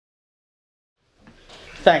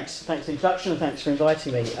Thanks for the introduction and thanks for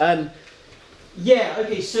inviting me. Yeah,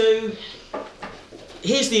 okay, so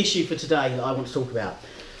here's the issue for today that I want to talk about.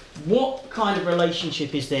 What kind of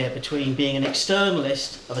relationship is there between being an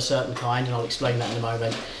externalist of a certain kind, and I'll explain that in a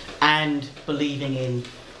moment, and believing in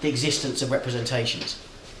the existence of representations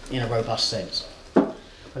in a robust sense?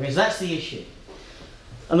 Okay, so that's the issue.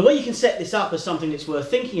 And the way you can set this up as something that's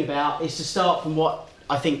worth thinking about is to start from what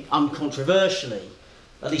I think uncontroversially,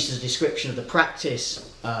 at least as a description of the practice,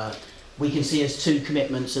 we can see as two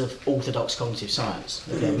commitments of orthodox cognitive science,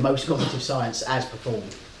 okay, most cognitive science as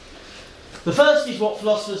performed. The first is what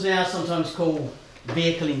philosophers now sometimes call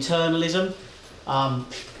vehicle internalism.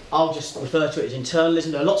 I'll just refer to it as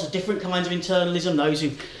internalism. There are lots of different kinds of internalism. Those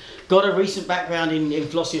who've got a recent background in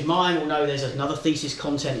philosophy of mind will know there's another thesis,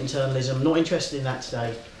 content internalism. I'm not interested in that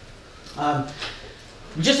today. I'm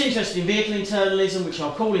just interested in vehicle internalism, which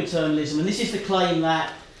I'll call internalism, and this is the claim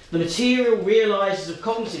that the material realisers of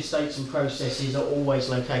cognitive states and processes are always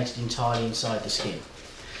located entirely inside the skin.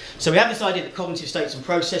 So we have this idea that cognitive states and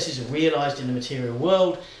processes are realised in the material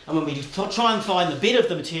world, and when we try and find the bit of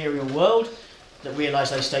the material world that realise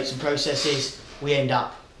those states and processes, we end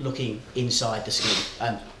up looking inside the skin,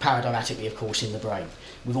 and paradigmatically, of course, in the brain.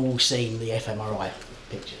 We've all seen the fMRI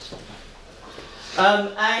pictures.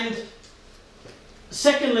 And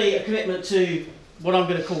secondly, a commitment to what I'm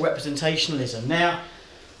going to call representationalism. Now,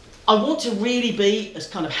 I want to really be as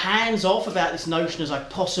kind of hands-off about this notion as I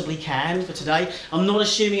possibly can for today. I'm not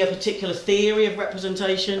assuming a particular theory of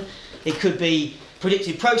representation. It could be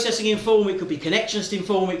predictive processing in form, it could be connectionist in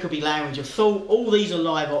form, it could be language of thought. All these are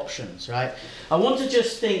live options, right? I want to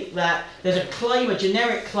just think that there's a claim, a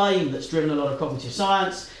generic claim that's driven a lot of cognitive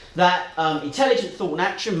science, that intelligent thought and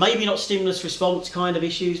action, maybe not stimulus-response kind of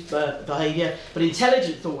issues, behaviour, but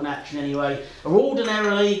intelligent thought and action anyway, are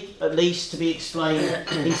ordinarily, at least, to be explained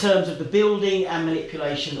in terms of the building and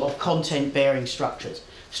manipulation of content-bearing structures,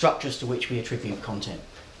 structures to which we attribute content.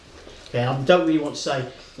 Okay, and I don't really want to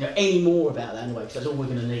say any more about that anyway, because that's all we're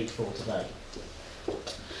going to need for today.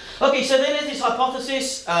 Okay, so then there's this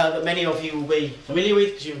hypothesis that many of you will be familiar with,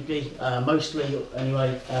 because you'll be mostly,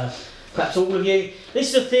 anyway, perhaps all of you.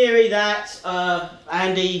 This is a theory that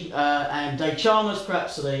Andy and Dave Chalmers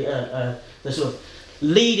perhaps are the sort of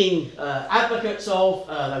leading advocates of,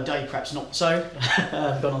 though Dave perhaps not so,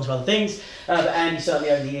 gone on to other things, but Andy certainly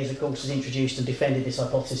over the years, of course, has introduced and defended this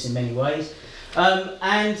hypothesis in many ways.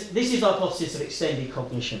 And this is the hypothesis of extended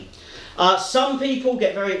cognition. Some people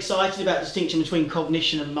get very excited about the distinction between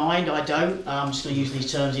cognition and mind. I don't. I'm just going to use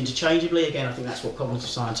these terms interchangeably. Again, I think that's what cognitive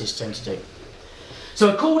scientists tend to do.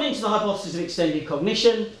 So according to the hypothesis of extended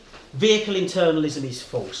cognition, vehicle internalism is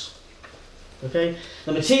false. Okay?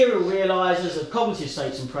 The material realisers of cognitive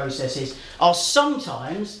states and processes are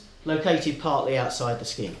sometimes located partly outside the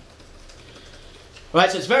skin. Right,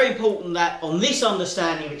 so it's very important that on this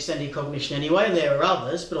understanding of extended cognition anyway, and there are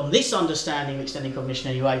others, but on this understanding of extended cognition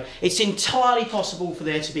anyway, it's entirely possible for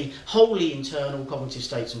there to be wholly internal cognitive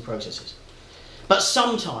states and processes. But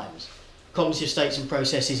sometimes cognitive states and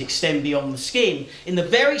processes extend beyond the skin in the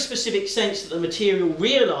very specific sense that the material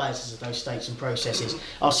realisers of those states and processes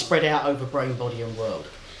are spread out over brain, body and world.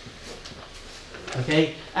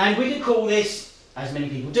 Okay, and we can call this, as many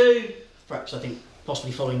people do, perhaps I think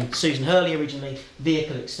possibly following Susan Hurley originally,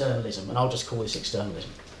 vehicle externalism, and I'll just call this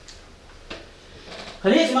externalism.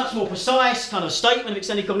 And here's a much more precise kind of statement of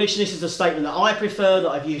extended cognition. This is a statement that I prefer, that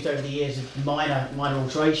I've used over the years of minor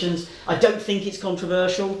alterations. I don't think it's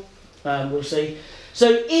controversial, we'll see.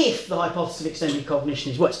 So if the hypothesis of extended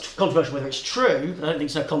cognition is, well, it's controversial whether it's true, I don't think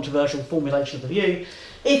it's a controversial formulation of the view.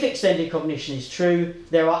 If extended cognition is true,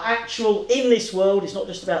 there are actual, in this world, it's not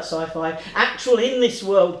just about sci-fi, actual in this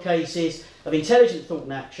world cases of intelligent thought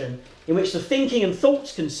and action in which the thinking and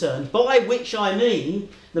thoughts concerned, by which I mean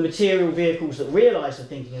the material vehicles that realise the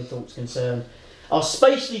thinking and thoughts concerned, are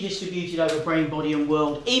spatially distributed over brain, body and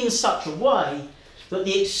world in such a way that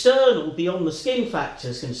the external, beyond the skin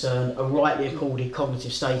factors concerned, are rightly accorded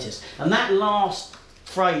cognitive status. And that last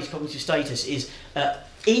phrase, cognitive status, is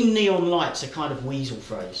in neon lights, a kind of weasel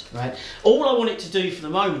phrase, right? All I want it to do for the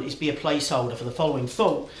moment is be a placeholder for the following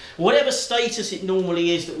thought. Whatever status it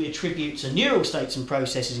normally is that we attribute to neural states and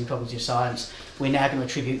processes in cognitive science, we're now going to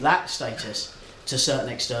attribute that status to certain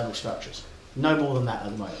external structures. No more than that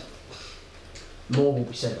at the moment. More will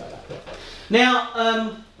be said about that.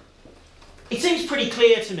 Now, it seems pretty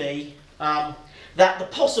clear to me that the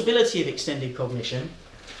possibility of extended cognition,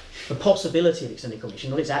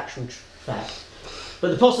 not its actual fact, but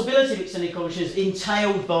the possibility of extended cognition is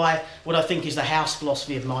entailed by what I think is the house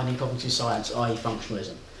philosophy of mind in cognitive science, i.e.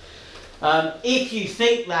 functionalism. If you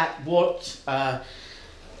think that what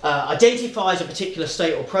identifies a particular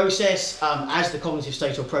state or process as the cognitive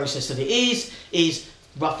state or process that it is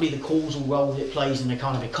roughly the causal role that it plays in a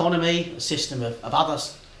kind of economy, a system of other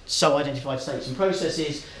so-identified states and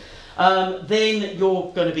processes, then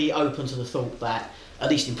you're going to be open to the thought that, at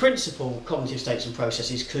least in principle, cognitive states and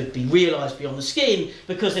processes could be realised beyond the skin,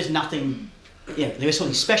 because there's nothing, there are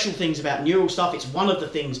something special things about neural stuff. It's one of the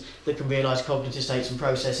things that can realise cognitive states and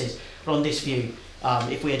processes. But on this view,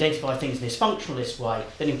 if we identify things in this functionalist way,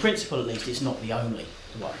 then in principle at least it's not the only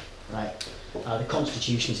way, right? The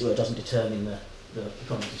constitution is what doesn't determine the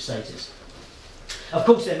cognitive status. Of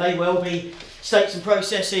course, there may well be states and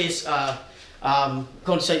processes,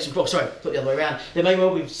 cognitive states and put the other way around. There may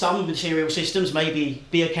well be some material systems, maybe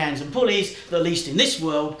beer cans and pulleys, that at least in this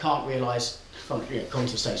world can't realise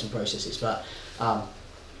cognitive states and processes. But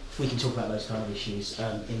we can talk about those kind of issues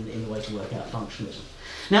in the way to work out functionalism.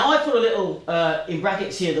 Now, I put a little, in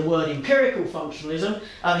brackets here, the word empirical functionalism.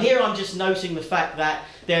 Here I'm just noting the fact that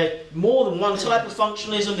there are more than one type of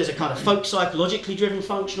functionalism. There's a kind of folk psychologically driven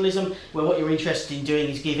functionalism, where what you're interested in doing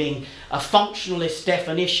is giving a functionalist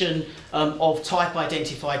definition of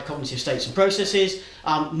type-identified cognitive states and processes.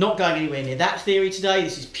 Not going anywhere near that theory today.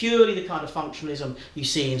 This is purely the kind of functionalism you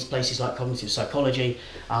see in places like cognitive psychology,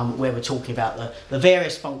 where we're talking about the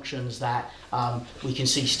various functions that we can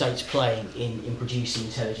see states playing in producing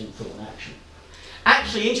intelligent thought and action.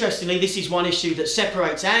 Actually, interestingly, this is one issue that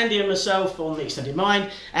separates Andy and myself on the extended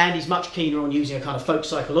mind. Andy's much keener on using a kind of folk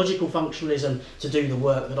psychological functionalism to do the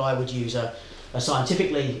work that I would use a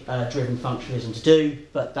scientifically driven functionalism to do,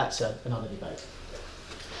 but that's another debate.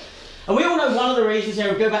 And we all know one of the reasons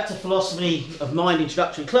here, we go back to philosophy of mind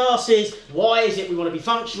introductory classes. Why is it we want to be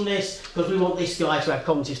functionalists? Because we want this guy to have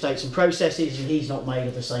cognitive states and processes, and he's not made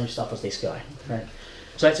of the same stuff as this guy. Right?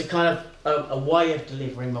 So it's a kind of a way of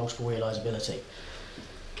delivering multiple realisability.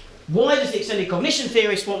 Why does the extended cognition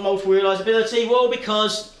theorist want multiple realisability? Well,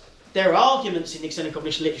 because there are arguments in the extended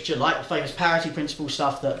cognition literature, like the famous parity principle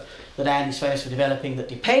stuff that Andy's famous for developing, that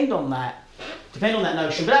depend on that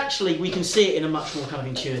notion, but actually we can see it in a much more kind of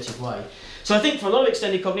intuitive way. So I think for a lot of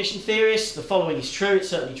extended cognition theorists, the following is true. It's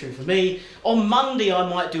certainly true for me. On Monday, I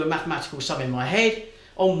might do a mathematical sum in my head.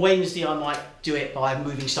 On Wednesday, I might do it by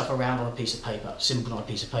moving stuff around on a piece of paper, simple on a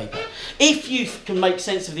piece of paper. If you can make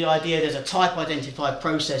sense of the idea there's a type-identified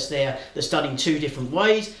process there that's done in two different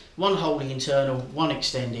ways, one wholly internal, one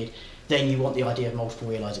extended, then you want the idea of multiple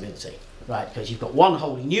realisability, right? Because you've got one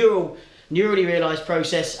wholly neurally realised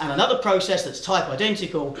process and another process that's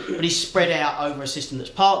type-identical, but is spread out over a system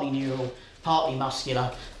that's partly neural, partly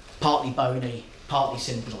muscular, partly bony, partly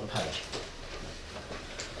simple on a page.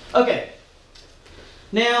 Okay.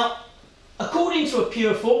 Now, according to a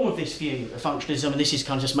pure form of this view of functionalism, and this is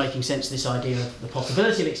kind of just making sense of this idea of the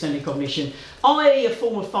possibility of extended cognition, i.e. a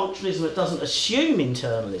form of functionalism that doesn't assume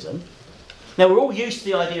internalism. Now, we're all used to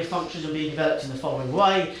the idea of functionalism being developed in the following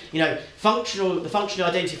way. The functionally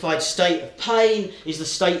identified state of pain is the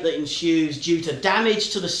state that ensues due to damage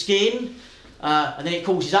to the skin, and then it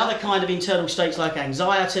causes other kind of internal states like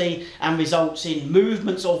anxiety and results in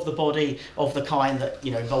movements of the body of the kind that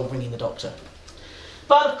involve ringing the doctor.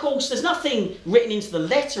 But of course, there's nothing written into the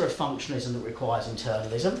letter of functionalism that requires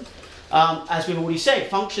internalism. As we've already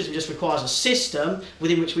said, functionalism just requires a system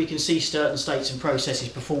within which we can see certain states and processes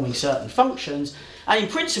performing certain functions. And in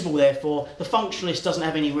principle, therefore, the functionalist doesn't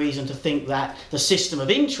have any reason to think that the system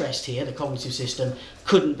of interest here, the cognitive system,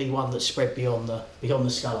 couldn't be one that's spread beyond the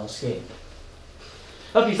skull and skin.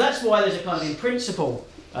 Okay, so that's why there's a kind of in principle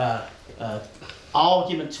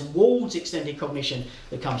argument towards extended cognition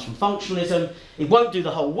that comes from functionalism. It won't do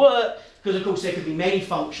the whole work, because of course there could be many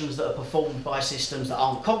functions that are performed by systems that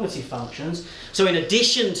aren't cognitive functions. So in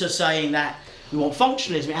addition to saying that we want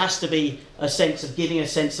functionalism, it has to be a sense of giving a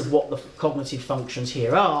sense of what the cognitive functions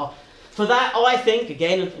here are. For that, I think,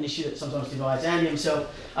 again, an issue that sometimes divides Andy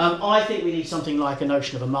himself, I think we need something like a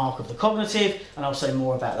notion of a mark of the cognitive, and I'll say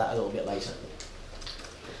more about that a little bit later.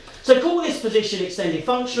 So call this position extended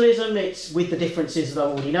functionalism. It's, with the differences that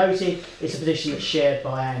I've already noted, it's a position that's shared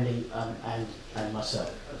by Andy and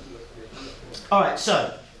myself. Alright,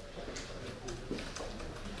 so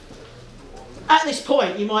at this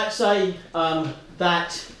point you might say that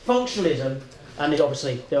functionalism, and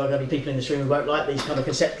obviously there are going to be people in this room who won't like these kind of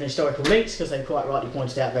conceptual and historical links because they've quite rightly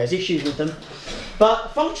pointed out various issues with them,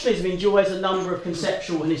 but functionalism enjoys a number of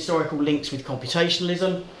conceptual and historical links with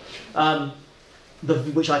computationalism.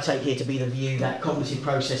 Which I take here to be the view that cognitive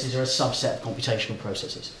processes are a subset of computational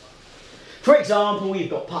processes. For example,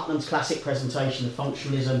 you've got Putnam's classic presentation of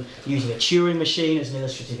functionalism using a Turing machine as an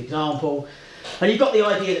illustrative example. And you've got the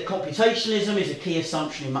idea that computationalism is a key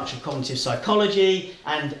assumption in much of cognitive psychology,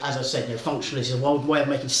 and as I said, functionalism is one way of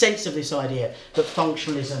making sense of this idea that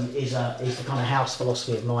functionalism is the kind of house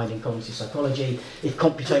philosophy of mind in cognitive psychology. If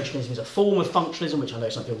computationalism is a form of functionalism, which I know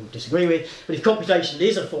some people disagree with, but if computation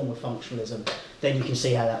is a form of functionalism, then you can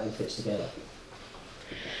see how that all fits together.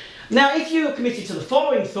 Now, if you are committed to the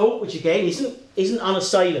following thought, which again isn't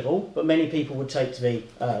unassailable, but many people would take to be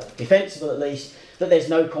defensible at least, that there's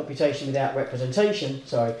no computation without representation,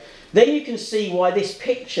 then you can see why this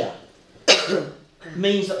picture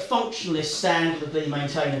means that functionalists standardly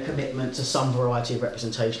maintain a commitment to some variety of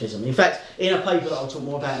representationalism. In fact, in a paper that I'll talk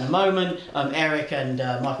more about in a moment, Eric and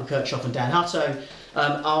Michael Kirchhoff and Dan Hutto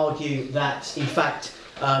argue that, in fact,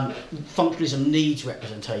 functionalism needs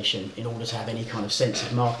representation in order to have any kind of sense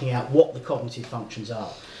of marking out what the cognitive functions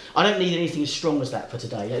are. I don't need anything as strong as that for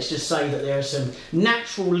today. Let's just say that there are some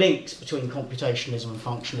natural links between computationalism and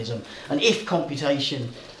functionalism, and if computation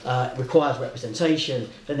requires representation,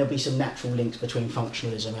 then there'll be some natural links between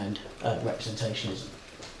functionalism and representationalism.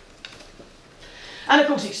 And of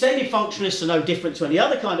course, extended functionalists are no different to any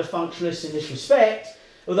other kind of functionalists in this respect,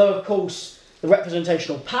 although of course the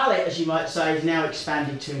representational palette, as you might say, is now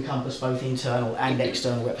expanded to encompass both internal and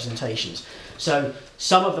external representations. So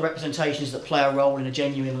some of the representations that play a role in a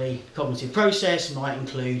genuinely cognitive process might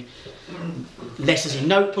include letters in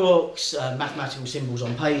notebooks, mathematical symbols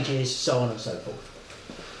on pages, so on and so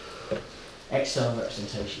forth. External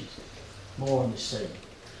representations. More on this soon.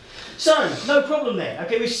 So, no problem there.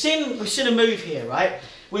 Okay, we've seen a move here, right?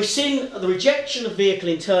 We've seen the rejection of vehicle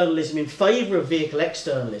internalism in favour of vehicle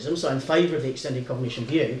externalism, so in favour of the extended cognition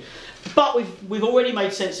view. But we've already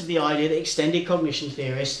made sense of the idea that extended cognition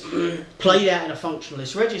theorists, played out in a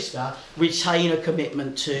functionalist register, retain a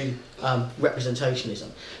commitment to representationalism.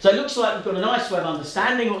 So it looks like we've got a nice way of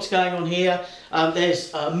understanding what's going on here.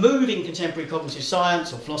 There's a move in contemporary cognitive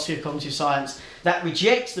science, or philosophy of cognitive science, that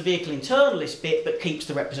rejects the vehicle internalist bit but keeps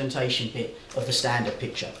the representation bit of the standard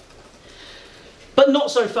picture. But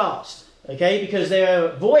not so fast, okay, because there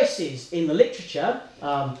are voices in the literature,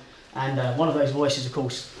 and one of those voices, of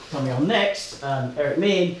course, coming on next, Eric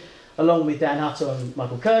Meehan, along with Dan Hutto and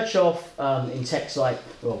Michael Kirchhoff, in texts like,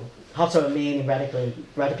 well, Hutto and Meehan in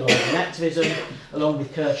Radicalising Activism, along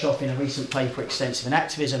with Kirchhoff in a recent paper, Extensive in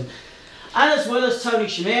Activism, and as well as Tony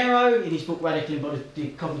Shimero in his book Radical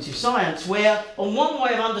Embodied Cognitive Science, where on one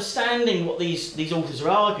way of understanding what these authors are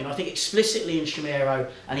arguing, I think explicitly in Shimero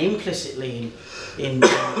and implicitly in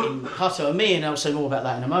Hutto and Meehan, and I'll say more about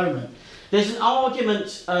that in a moment, there's an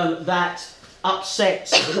argument that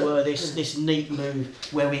upsets, as it were, this neat move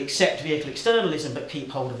where we accept vehicle externalism but keep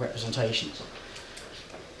hold of representations.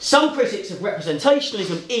 Some critics of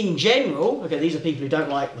representationalism in general, okay, these are people who don't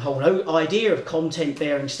like the whole idea of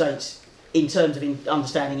content-bearing states in terms of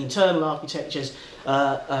understanding internal architectures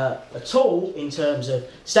at all, in terms of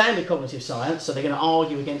standard cognitive science, so they're going to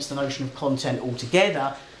argue against the notion of content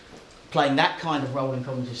altogether, playing that kind of role in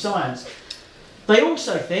cognitive science. They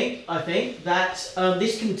also think, I think, that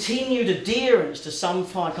this continued adherence to some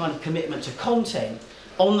kind of commitment to content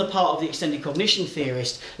on the part of the extended cognition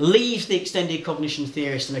theorist leaves the extended cognition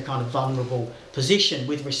theorist in a kind of vulnerable position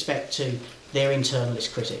with respect to their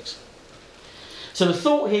internalist critics. So the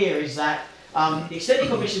thought here is that the extended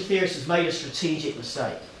cognition theorist has made a strategic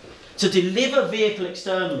mistake. To deliver vehicle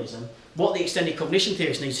externalism, what the extended cognition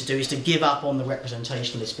theorist needs to do is to give up on the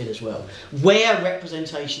representationalist bit as well, where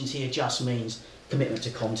representations here just means commitment to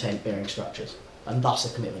content-bearing structures, and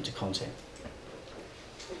thus a commitment to content.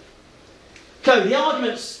 So the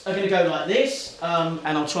arguments are going to go like this, and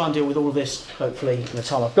I'll try and deal with all of this, hopefully, in the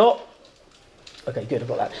time I've got. Okay, good, I've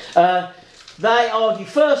got that. They argue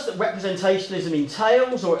first that representationalism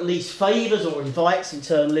entails, or at least favours or invites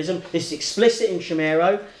internalism. This is explicit in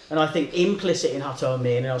Shimero, and I think implicit in Hutto and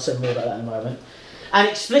Meehan, and I'll say more about that in a moment. And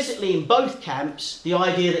explicitly in both camps, the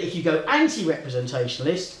idea that if you go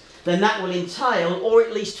anti-representationalist, then that will entail, or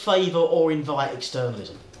at least favour or invite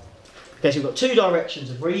externalism. Okay, so we've got two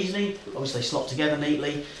directions of reasoning, obviously they slot together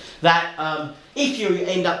neatly, that if you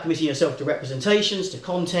end up committing yourself to representations, to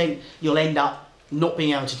content, you'll end up not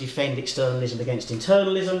being able to defend externalism against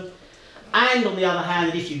internalism. And on the other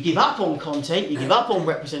hand, if you give up on content, you give up on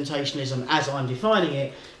representationalism as I'm defining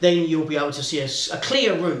it, then you'll be able to see a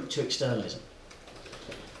clear route to externalism.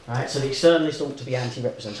 Right, so the externalist ought to be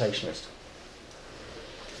anti-representationalist.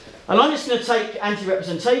 And I'm just going to take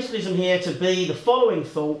anti-representationalism here to be the following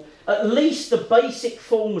thought: at least the basic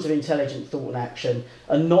forms of intelligent thought and action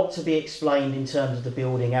are not to be explained in terms of the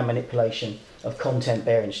building and manipulation of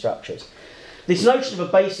content-bearing structures. This notion of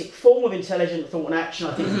a basic form of intelligent thought and action,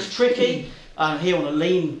 I think, is tricky. here I want to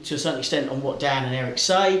lean to a certain extent on what Dan and Eric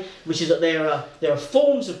say, which is that there are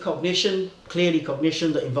forms of cognition, clearly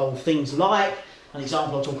cognition, that involve things like, an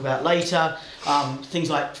example I'll talk about later, things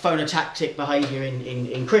like phonotactic behaviour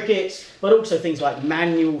in cricket, but also things like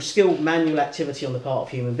skilled manual activity on the part of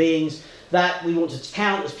human beings that we want to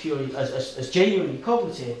count as purely, as genuinely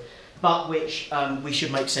cognitive, but which we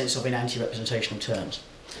should make sense of in anti-representational terms.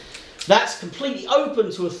 That's completely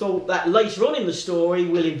open to a thought that later on in the story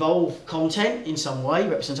will involve content in some way,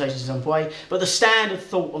 representation in some way, but the standard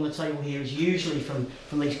thought on the table here is usually from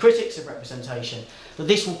these critics of representation that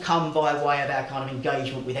this will come by way of our kind of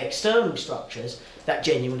engagement with external structures that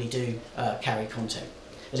genuinely do carry content.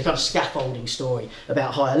 There's a kind of scaffolding story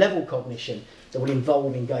about higher level cognition that will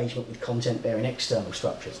involve engagement with content bearing external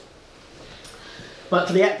structures. But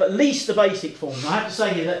for at least the basic form, I have to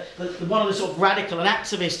say here that one of the sort of radical and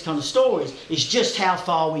activist kind of stories is just how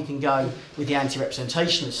far we can go with the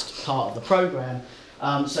anti-representationalist part of the programme.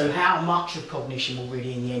 So how much of cognition will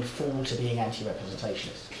really in the end fall to being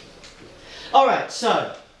anti-representationalist. All right,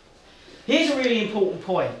 so here's a really important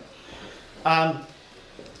point. I've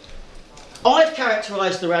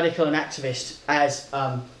characterised the radical and activist as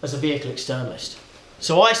a vehicle externalist.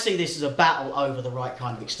 So I see this as a battle over the right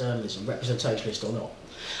kind of externalism, representationalist or not.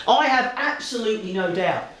 I have absolutely no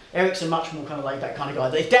doubt Eric's a much more kind of laid back kind of guy.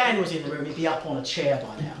 That if Dan was in the room, he'd be up on a chair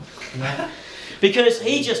by now. You know? Because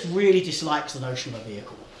he just really dislikes the notion of a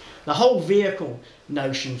vehicle. The whole vehicle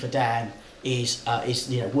notion for Dan is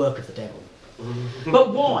work of the devil.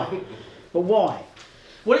 But why?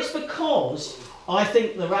 Well, it's because I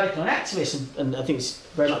think the radical and activist, and I think it's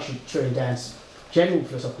very much true in Dan's general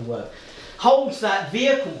philosophical work, holds that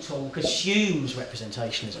vehicle talk assumes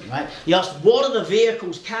representationalism, right? You ask, what are the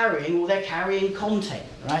vehicles carrying? Well, they're carrying content,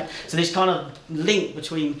 right? So this kind of link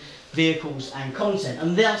between vehicles and content.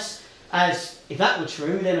 And thus, if that were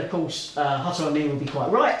true, then of course Hutto and me would be quite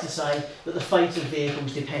right to say that the fate of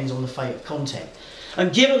vehicles depends on the fate of content.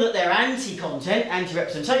 And given that they're anti-content,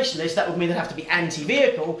 anti-representationalist, that would mean they'd have to be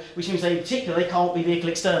anti-vehicle, which means they in particular they can't be vehicle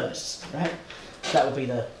externalists, right? That would be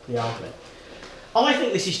the argument. I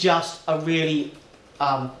think this is just a really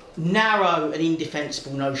narrow and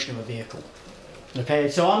indefensible notion of a vehicle. Okay,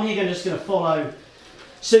 so I'm here just going to follow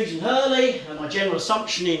Susan Hurley, and my general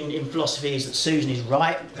assumption in philosophy is that Susan is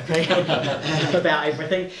right, okay, about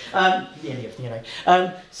everything. Nearly everything, anyway.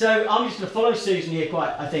 So I'm just going to follow Susan here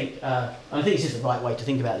I think this is the right way to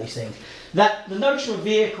think about these things. That the notion of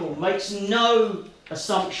vehicle makes no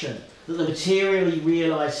assumption that the materially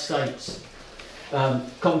realised states,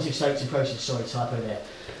 cognitive states and processes, sorry, typo there,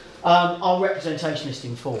 are representationalist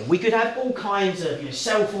in form. We could have all kinds of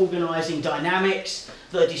self-organising dynamics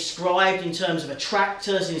that are described in terms of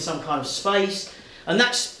attractors in some kind of space, and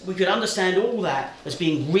we could understand all that as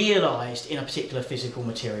being realised in a particular physical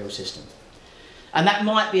material system. And that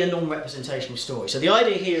might be a non-representational story. So the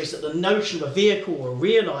idea here is that the notion of a vehicle or a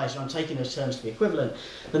realiser, I'm taking those terms to be equivalent,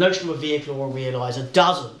 the notion of a vehicle or a realiser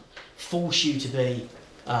doesn't force you to be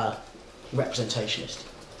representationalist.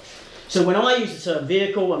 So when I use the term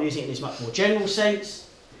vehicle, I'm using it in this much more general sense,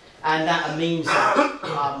 and that means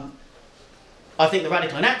that I think the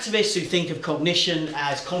radical and activists who think of cognition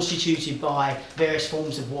as constituted by various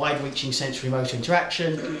forms of wide-reaching sensory motor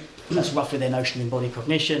interaction, that's roughly their notion of embodied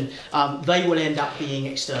cognition, they will end up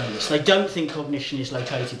being externalists. They don't think cognition is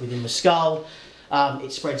located within the skull,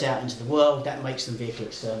 it spreads out into the world, that makes them vehicle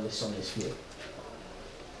externalists on this view.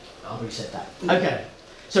 I've reset that. Okay.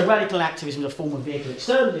 So radical activism is a form of vehicle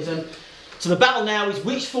externalism. So the battle now is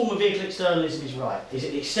which form of vehicle externalism is right? Is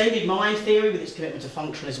it the extended mind theory with its commitment to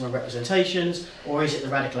functionalism and representations, or is it the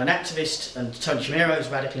radical and activist and Tony Chimiro's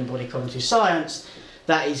radical embodied cognitive science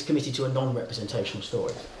that is committed to a non-representational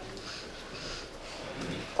story?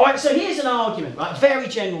 All right, so here's an argument, right? Very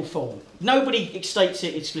general form. Nobody states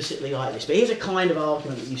it explicitly like this, but here's a kind of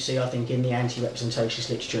argument that you see, I think, in the anti-representationalist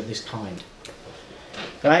literature of this kind.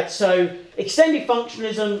 Right, so extended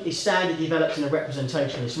functionalism is standard developed in a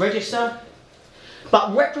representationalist register,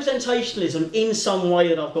 but representationalism in some way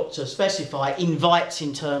that I've got to specify invites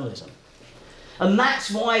internalism. And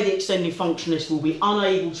that's why the extended functionalist will be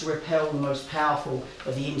unable to repel the most powerful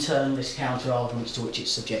of the internalist counter-arguments to which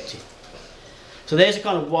it's subjected. So there's a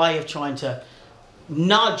kind of way of trying to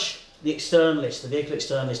nudge the externalist, the vehicle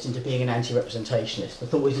externalist, into being an anti-representationalist. The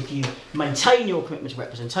thought is if you maintain your commitment to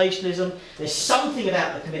representationalism, there's something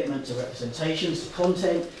about the commitment to representations, to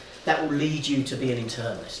content, that will lead you to be an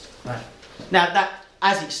internalist. Right? Now, that,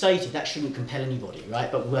 as it's stated, that shouldn't compel anybody,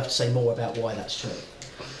 right? But we'll have to say more about why that's true.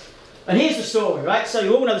 And here's the story, right? So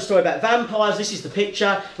you all know the story about vampires. This is the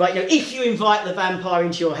picture, right? You know, if you invite the vampire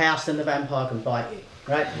into your house, then the vampire can bite you,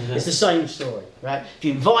 right? It's the same story, right? If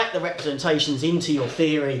you invite the representations into your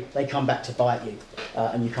theory, they come back to bite you,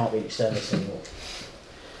 and you can't be an externalist anymore.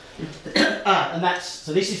 And that's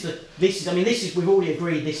so. This is. We've already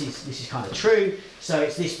agreed. This is kind of true. So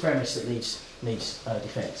it's this premise that needs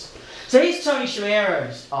defence. So here's Tony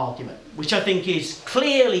Schmiero's argument, which I think is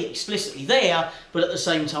clearly, explicitly there, but at the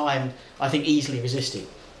same time, I think easily resisted.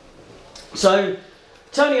 So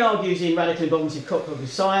Tony argues in Radical Cognitive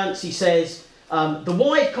Science, he says, the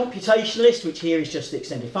wide computationalist, which here is just the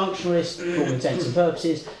extended functionalist, for all intents and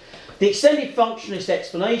purposes, the extended functionalist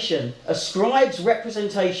explanation ascribes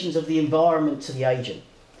representations of the environment to the agent.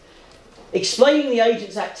 Explaining the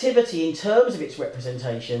agent's activity in terms of its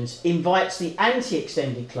representations invites the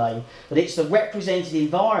anti-extended claim that it's the represented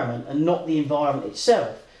environment and not the environment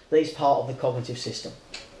itself that is part of the cognitive system.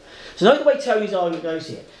 So note the way Tony's argument goes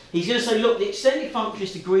here. He's going to say, look, the extended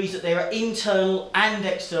functionalist agrees that there are internal and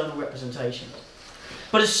external representations.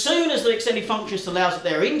 But as soon as the extended functionalist allows that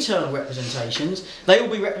there are internal representations, they will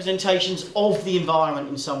be representations of the environment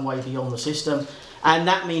in some way beyond the system. And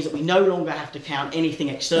that means that we no longer have to count anything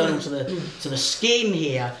external to the skin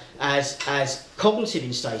here as cognitive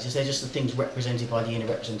in status. They're just the things represented by the inner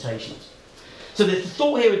representations. So the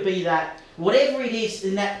thought here would be that whatever it is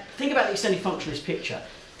in that, think about the extended functionalist picture.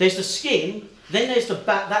 There's the skin, then there's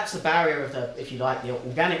that's the barrier of the, if you like, the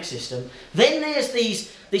organic system. Then there's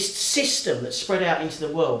this system that's spread out into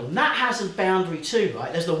the world, and that has a boundary too,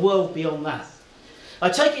 right? There's the world beyond that. I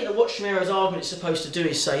take it that what Schmiero's argument is supposed to do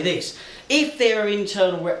is say this. If there are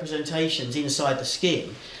internal representations inside the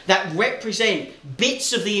skin that represent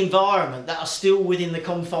bits of the environment that are still within the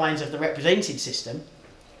confines of the representing system,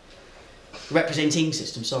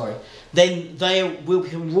 then we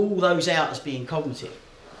can rule those out as being cognitive.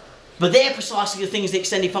 But they're precisely the things the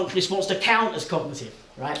extended functionalist wants to count as cognitive,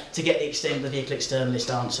 right? To get the vehicle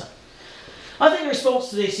externalist answer. I think the response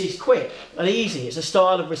to this is quick and easy. It's a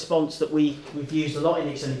style of response that we've used a lot in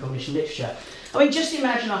extended cognition literature. I mean, just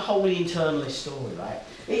imagine a wholly internalist story, right?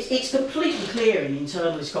 It's completely clear in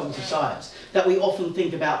internalist cognitive science that we often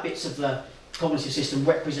think about bits of the cognitive system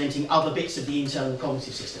representing other bits of the internal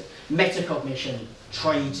cognitive system. Metacognition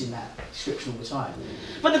trades in that description all the time.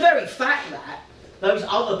 But the very fact that those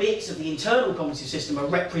other bits of the internal cognitive system are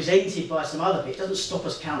represented by some other bit doesn't stop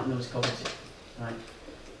us counting them as cognitive, right?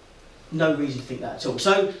 No reason to think that at all.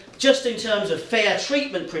 So, just in terms of fair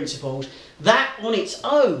treatment principles, that on its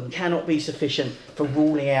own cannot be sufficient for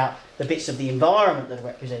ruling out the bits of the environment that are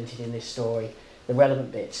represented in this story, the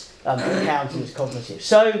relevant bits, counting as cognitive.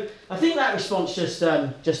 So, I think that response just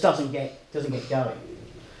doesn't get going.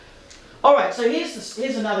 All right. So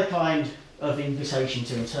here's another kind of invitation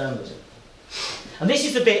to internalism, and this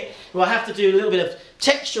is the bit where I have to do a little bit of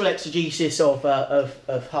textual exegesis of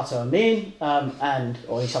Hutto and Min, or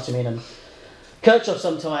at least Hutto, Min and Kirchhoff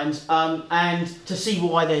sometimes, and to see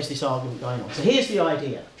why there's this argument going on. So here's the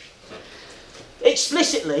idea.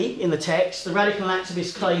 Explicitly in the text, the radical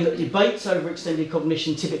activists claim that debates over extended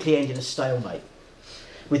cognition typically end in a stalemate,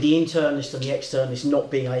 with the internalist and the externalist not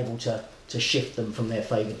being able to shift them from their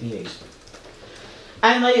favoured views.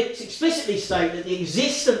 And they explicitly state that the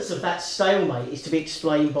existence of that stalemate is to be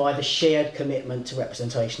explained by the shared commitment to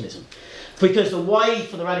representationalism. Because the way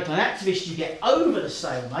for the radical activists you get over the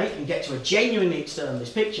stalemate and get to a genuinely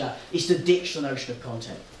externalist picture is to ditch the notion of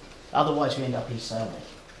content. Otherwise we end up in stalemate.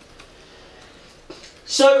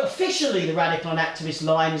 So officially the radical and activist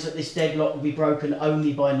line is that this deadlock will be broken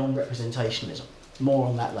only by non-representationalism. More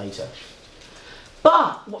on that later.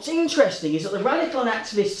 But what's interesting is that the radical and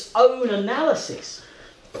activists' own analysis,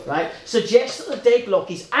 right, suggests that the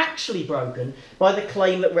deadlock is actually broken by the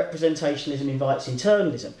claim that representationalism invites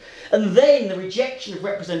internalism. And then the rejection of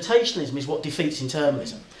representationalism is what defeats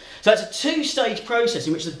internalism. So that's a two-stage process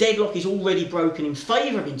in which the deadlock is already broken in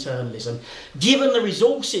favour of internalism, given the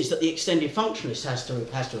resources that the extended functionalist has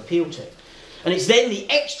to appeal to. And it's then the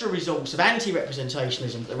extra resource of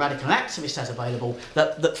anti-representationalism that the radical activist has available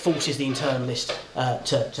that forces the internalist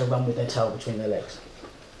to run with their tail between their legs.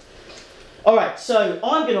 All right, so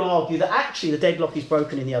I'm going to argue that actually the deadlock is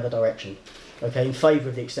broken in the other direction, okay, in favour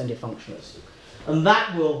of the extended functionalists. And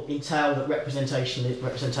that will entail that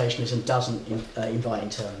representationalism doesn't invite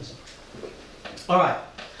internalism. All right,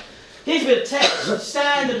 here's a bit of text. The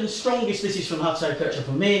standard and strongest, this is from Hutto, Kirchhoff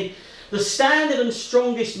and Min. The standard and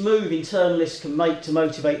strongest move internalists can make to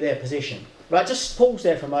motivate their position. Right, just pause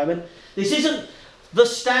there for a moment. This isn't the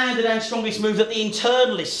standard and strongest move that the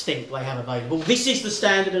internalists think they have available. This is the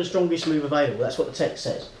standard and strongest move available. That's what the text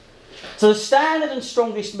says. So the standard and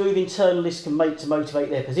strongest move internalists can make to motivate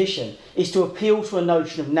their position is to appeal to a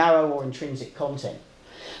notion of narrow or intrinsic content.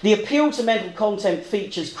 The appeal to mental content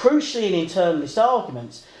features crucially in internalist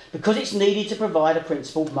arguments because it's needed to provide a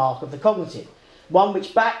principled mark of the cognitive, one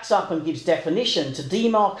which backs up and gives definition to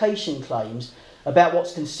demarcation claims about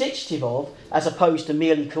what's constitutive of, as opposed to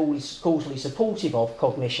merely causally supportive of,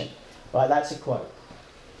 cognition. Right, that's a quote.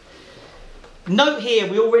 Note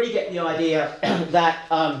here, we already get the idea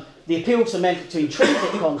that the appeal to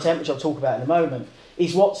intrinsic content, which I'll talk about in a moment,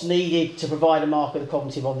 is what's needed to provide a mark of the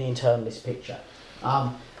cognitive on the internalist picture.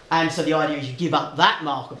 And so the idea is you give up that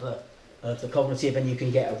mark of the cognitive and you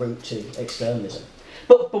can get a route to externalism.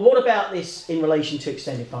 But what about this in relation to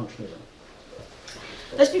extended functionalism?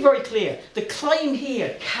 Let's be very clear. The claim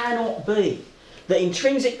here cannot be that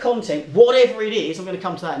intrinsic content, whatever it is, I'm going to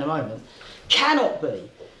come to that in a moment, cannot be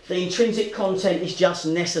that intrinsic content is just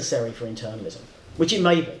necessary for internalism, which it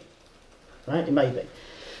may be. Right? It may be.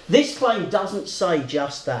 This claim doesn't say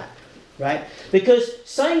just that. Right? Because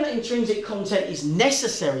saying that intrinsic content is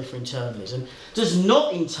necessary for internalism does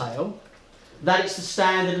not entail that it's the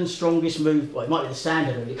standard and strongest move. Well, it might be the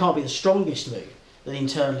standard move, it can't be the strongest move that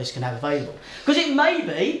internalists can have available. Because it may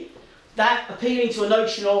be that appealing to a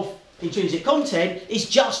notion of intrinsic content is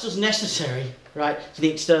just as necessary, right, for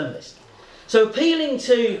the externalist. So appealing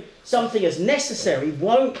to something as necessary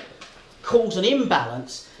won't cause an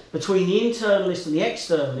imbalance between the internalist and the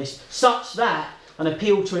externalist such that an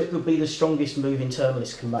appeal to it could be the strongest move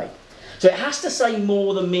internalists can make. So it has to say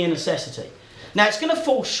more than mere necessity. Now it's going to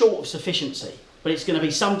fall short of sufficiency, but it's going to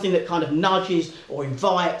be something that kind of nudges or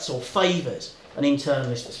invites or favours an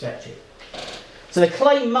internalist perspective. So the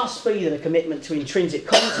claim must be that a commitment to intrinsic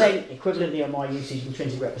content, equivalently on my usage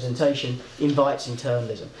intrinsic representation, invites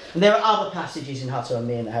internalism. And there are other passages in Hutto and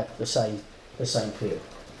Meehan that have the same feel.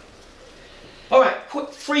 All right,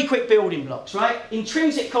 three quick building blocks, right?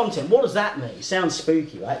 Intrinsic content, what does that mean? Sounds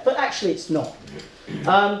spooky, right? But actually it's not.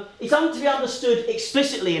 It's to be understood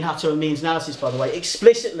explicitly in Hutto and Meehan's analysis, by the way,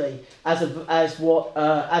 explicitly as what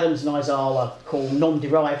Adams and Aizawa call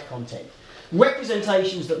non-derived content.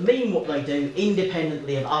 Representations that mean what they do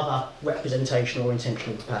independently of other representational or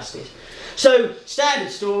intentional capacities. So,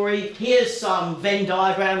 standard story, here's some Venn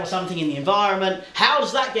diagram or something in the environment. How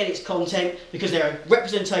does that get its content? Because there are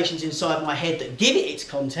representations inside my head that give it its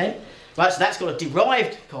content. Right, so that's got a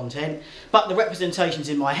derived content, but the representations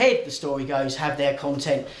in my head, the story goes, have their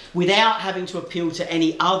content without having to appeal to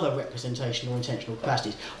any other representational or intentional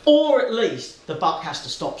capacities. Or at least the buck has to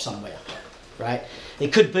stop somewhere. Right?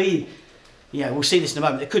 It could be, we'll see this in a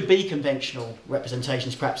moment, there could be conventional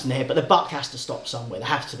representations perhaps in there, but the buck has to stop somewhere. There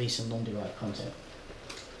has to be some non-derived content.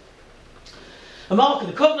 A mark of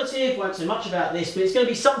the cognitive, won't say much about this, but it's going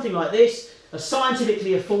to be something like this. A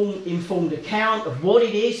scientifically informed account of what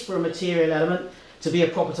it is for a material element to be a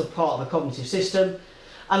proper part of a cognitive system.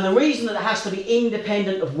 And the reason that it has to be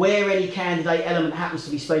independent of where any candidate element happens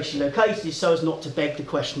to be spatially located is so as not to beg the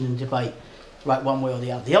question and debate, right, one way or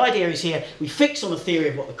the other. The idea is here, we fix on a theory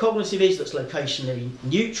of what the cognitive is that's locationally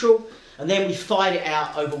neutral, and then we fight it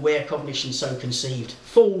out over where cognition so conceived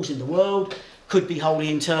falls in the world. Could be wholly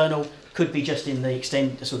internal, could be just in the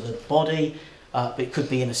extent sort of the body, but it could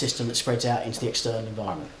be in a system that spreads out into the external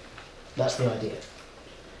environment. That's the idea.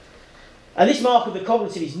 And this mark of the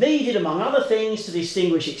cognitive is needed, among other things, to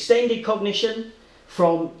distinguish extended cognition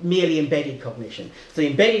from merely embedded cognition. The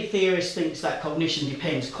embedded theorist thinks that cognition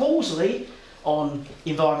depends causally on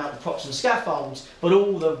environmental props and scaffolds, but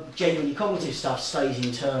all the genuinely cognitive stuff stays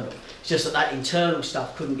internal. It's just that that internal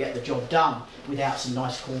stuff couldn't get the job done without some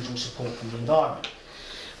nice causal support from the environment.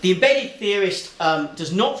 The embedded theorist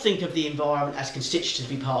does not think of the environment as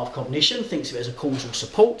constitutively part of cognition, thinks of it as a causal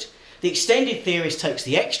support. The extended theorist takes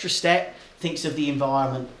the extra step, thinks of the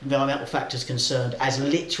environmental factors concerned as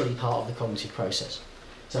literally part of the cognitive process,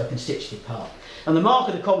 so a constitutive part. And the mark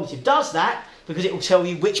of the cognitive does that because it will tell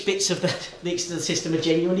you which bits of the system are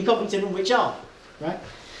genuinely cognitive and which aren't, right?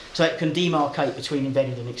 So it can demarcate between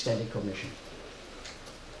embedded and extended cognition.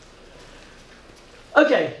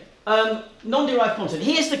 Okay. Non-derived content.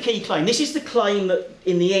 Here's the key claim. This is the claim that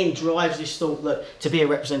in the end drives this thought that to be a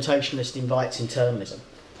representationalist invites internalism.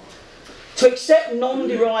 To accept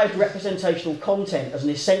non-derived representational content as an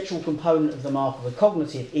essential component of the mark of the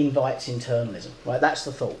cognitive invites internalism. Right? That's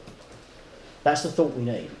the thought. That's the thought we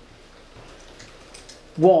need.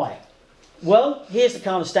 Why? Well, here's the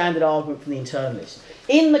kind of standard argument from the internalist.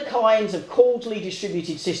 In the kinds of causally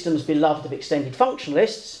distributed systems beloved of extended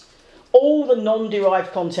functionalists, all the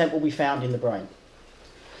non-derived content will be found in the brain,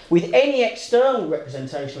 with any external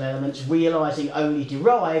representational elements realising only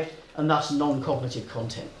derived and thus non-cognitive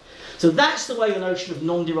content. So that's the way the notion of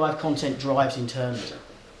non-derived content drives internalism.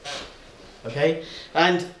 Okay,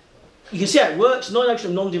 and you can see how it works. The notion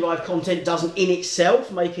of non-derived content doesn't in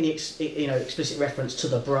itself make any explicit reference to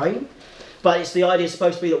the brain, but it's the idea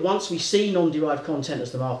supposed to be that once we see non-derived content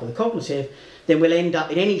as the mark of the cognitive, then we'll end up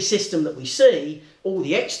in any system that we see, all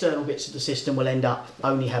the external bits of the system will end up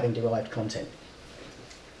only having derived content.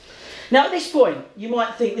 Now at this point, you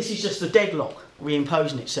might think this is just a deadlock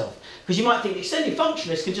reimposing itself, because you might think the extended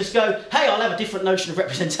functionalist can just go, hey, I'll have a different notion of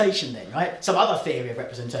representation then, right? Some other theory of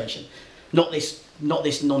representation, not this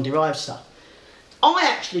non-derived stuff. I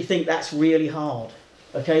actually think that's really hard.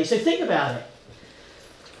 Okay, so think about it.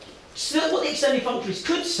 So what the extended functionalist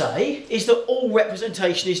could say is that all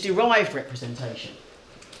representation is derived representation.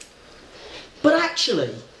 But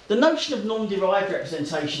actually, the notion of non-derived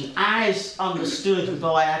representation as understood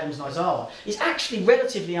by Adams and Isar is actually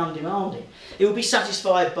relatively undemanding. It will be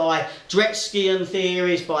satisfied by Dretskian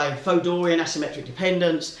theories, by Fodorian asymmetric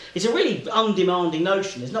dependence. It's a really undemanding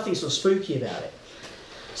notion. There's nothing sort of spooky about it.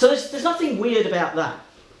 So there's nothing weird about that.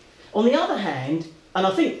 On the other hand, and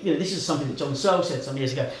I think this is something that John Searle said some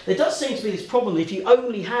years ago, there does seem to be this problem that if you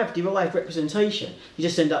only have derived representation, you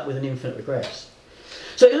just end up with an infinite regress.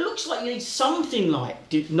 So it looks like you need something like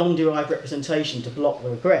non-derived representation to block the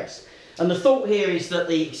regress. And the thought here is that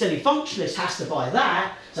the extended functionalist has to buy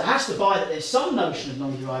that, so it has to buy that there's some notion of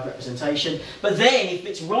non-derived representation, but then if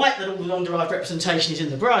it's right that all the non-derived representation is in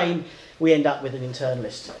the brain, we end up with an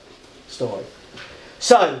internalist story.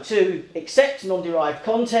 So to accept non-derived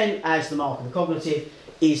content as the mark of the cognitive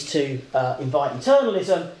is to invite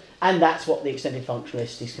internalism, and that's what the extended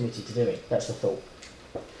functionalist is committed to doing. That's the thought.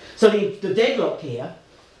 So the deadlock here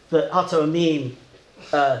that Hutto and Meehan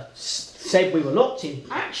said we were locked in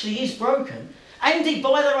actually is broken, and indeed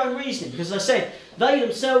by their own reasoning, because as I said, they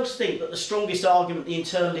themselves think that the strongest argument the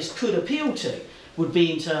internalist could appeal to would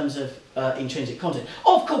be in terms of intrinsic content.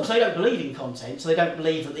 Of course, they don't believe in content, so they don't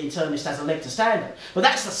believe that the internalist has a leg to stand on. But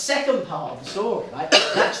that's the second part of the story, right?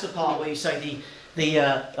 That's the part where you say the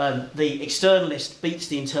externalist beats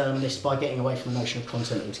the internalist by getting away from the notion of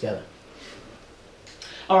content altogether.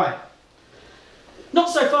 All right. Not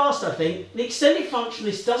so fast, I think. The extended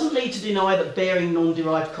functionalist doesn't need to deny that bearing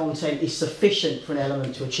non-derived content is sufficient for an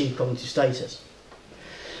element to achieve cognitive status.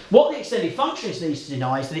 What the extended functionalist needs to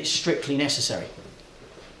deny is that it's strictly necessary.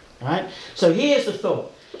 Right? So here's the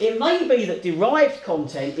thought. It may be that derived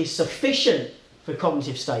content is sufficient for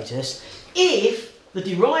cognitive status if the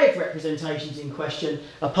derived representations in question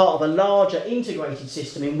are part of a larger integrated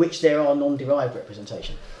system in which there are non-derived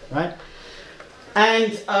representation. Right?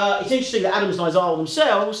 And it's interesting that Adams and Isar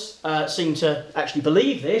themselves seem to actually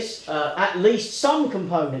believe this. At least some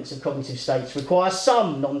components of cognitive states require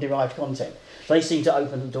some non-derived content. They seem to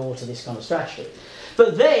open the door to this kind of strategy.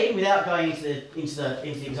 But then, without going into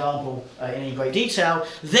the example in any great detail,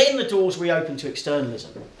 then the doors reopen to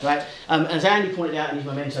externalism. Right? As Andy pointed out in his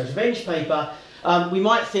Mementos Revenge paper, we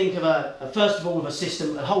might think of first of all of a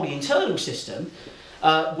system, a wholly internal system,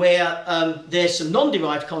 where there's some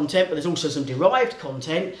non-derived content, but there's also some derived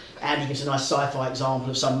content. And he gives a nice sci-fi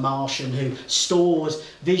example of some Martian who stores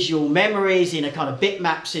visual memories in a kind of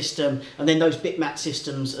bitmap system, and then those bitmap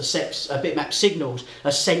systems, bitmap signals,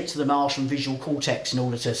 are sent to the Martian visual cortex in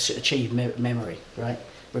order to achieve memory, right?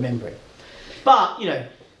 Remembering. But,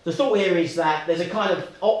 the thought here is that there's a kind of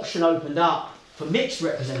option opened up for mixed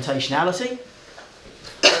representationality,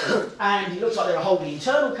 and it looks like there are wholly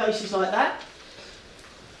internal cases like that.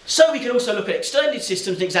 So we can also look at extended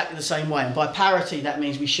systems in exactly the same way, and by parity that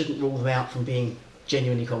means we shouldn't rule them out from being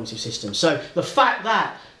genuinely cognitive systems. So the fact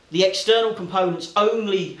that the external components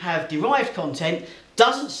only have derived content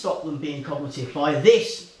doesn't stop them being cognitive by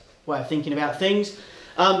this way of thinking about things,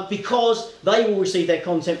 because they will receive their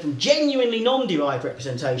content from genuinely non-derived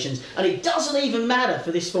representations, and it doesn't even matter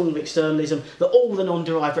for this form of externalism that all the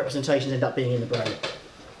non-derived representations end up being in the brain.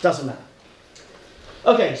 Doesn't matter.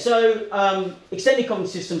 Okay, so extended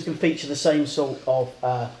cognitive systems can feature the same sort of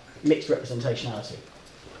mixed representationality.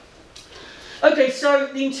 Okay, so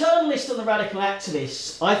the internalists and the radical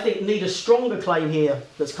activists, I think, need a stronger claim here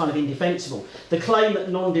that's kind of indefensible. The claim that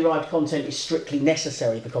non-derived content is strictly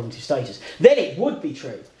necessary for cognitive status. Then it would be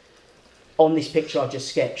true, on this picture I've just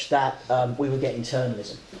sketched, that we would get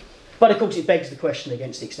internalism. But of course it begs the question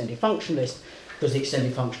against the extended functionalist, because the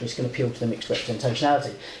extended functionalist can appeal to the mixed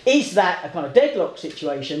representationality. Is that a kind of deadlock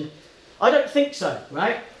situation? I don't think so,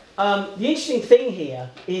 right? The interesting thing here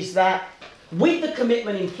is that with the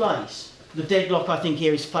commitment in place, the deadlock I think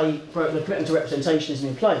here is the commitment to representation is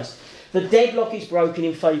in place, the deadlock is broken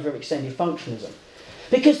in favour of extended functionalism.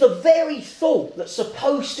 Because the very thought that's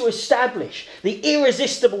supposed to establish the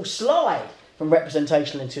irresistible slide from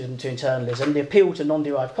representationalism to internalism, the appeal to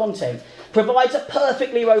non-derived content, provides a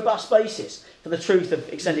perfectly robust basis for the truth of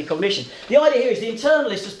extended cognition. The idea here is the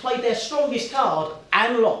internalist has played their strongest card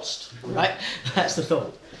and lost, right? That's the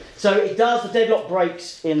thought. So it does, the deadlock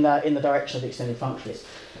breaks in the direction of the extended functionalist.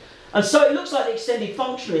 And so it looks like the extended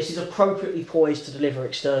functionalist is appropriately poised to deliver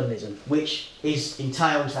externalism, which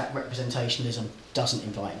entails that representationalism doesn't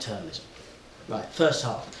invite internalism. Right, first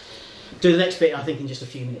half. Do the next bit, I think, in just a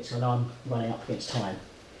few minutes, when I'm running up against time.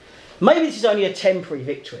 Maybe this is only a temporary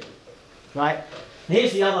victory, right? And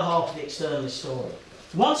here's the other half of the externalist story.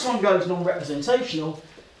 Once one goes non-representational,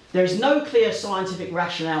 there is no clear scientific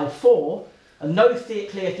rationale for, and no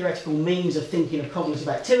clear theoretical means of thinking of cognitive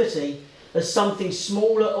activity as something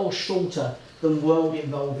smaller or shorter than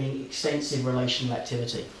world-involving extensive relational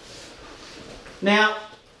activity. Now,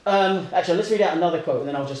 actually, let's read out another quote, and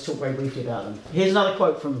then I'll just talk very briefly about them. Here's another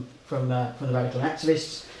quote from the radical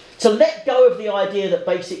activists. To let go of the idea that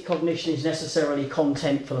basic cognition is necessarily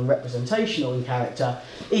contentful and representational in character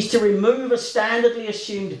is to remove a standardly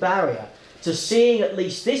assumed barrier to seeing at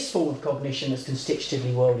least this form of cognition as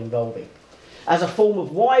constitutively world-involving. As a form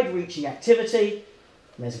of wide-reaching activity,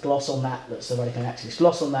 and there's a gloss on that, that's the radical activist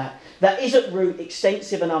gloss on that, that is at root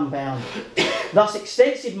extensive and unbounded. Thus,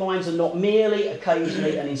 extensive minds are not merely,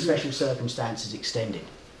 occasionally, and in special circumstances extended.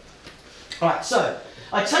 All right, so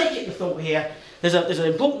I take it the thought here, there's an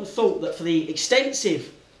important thought that for the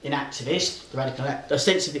extensive inactivist, the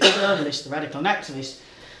extensive externalist, the radical inactivist,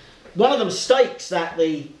 one of the mistakes that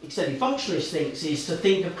the extended functionalist thinks is to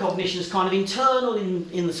think of cognition as kind of internal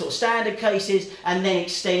in the sort of standard cases, and then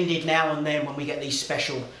extended now and then when we get these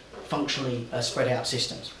special functionally spread out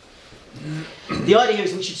systems. The idea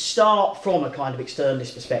is we should start from a kind of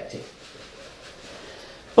externalist perspective.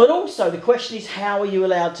 But also the question is, how are you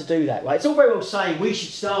allowed to do that, right? It's all very well saying we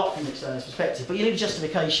should start from an externalist perspective, but you need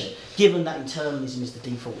justification, given that internalism is the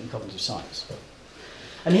default in cognitive science.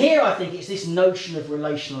 And here I think it's this notion of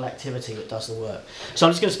relational activity that does the work. So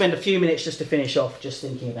I'm just going to spend a few minutes just to finish off just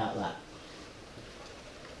thinking about that.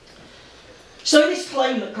 So this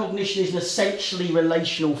claim that cognition is an essentially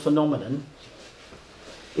relational phenomenon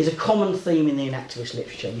is a common theme in the inactivist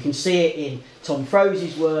literature. You can see it in Tom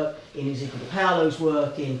Frose's work, in Ezekiel DiPaolo's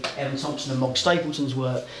work, in Evan Thompson and Mog Stapleton's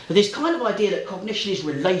work. But this kind of idea that cognition is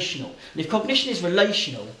relational. And if cognition is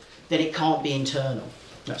relational, then it can't be internal.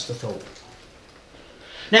 That's the thought.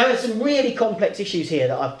 Now, there's some really complex issues here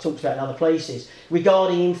that I've talked about in other places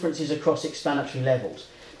regarding inferences across explanatory levels.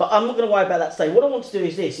 But I'm not going to worry about that today. What I want to do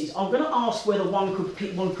is this, I'm going to ask whether one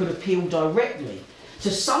could appeal directly to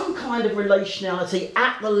some kind of relationality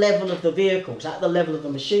at the level of the vehicles, at the level of the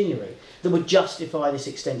machinery, that would justify this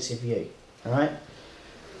extensive view. All right?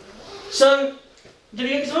 So,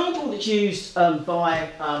 the example that's used by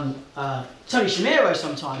Tony Shimero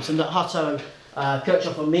sometimes, and that Hutto,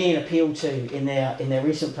 Kirchhoff and Meehan appeal to in their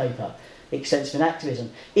recent paper, Extensive Inactivism,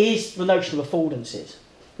 is the notion of affordances.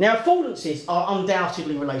 Now, affordances are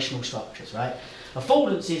undoubtedly relational structures, right?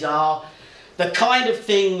 Affordances are the kind of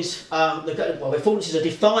things, affordances are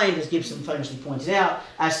defined, as Gibson famously pointed out,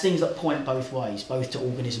 as things that point both ways, both to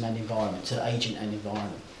organism and environment, to agent and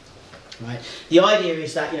environment. Right? The idea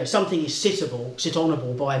is that something is sit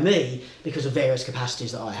honourable by me because of various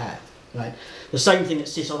capacities that I have. Right? The same thing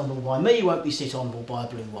that's sit honourable by me won't be sit honourable by a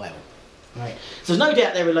blue whale. Right? So there's no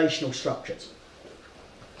doubt they're relational structures.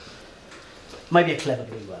 Maybe a clever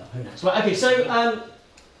blue whale, who knows? Right, okay, so,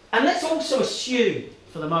 and let's also assume,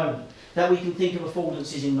 for the moment, that we can think of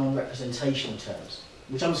affordances in non-representational terms,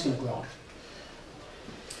 which I'm just going to grant.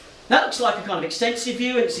 That looks like a kind of extensive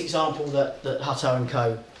view, and it's the example that Hutto and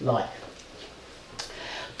co. like.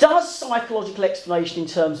 Does psychological explanation in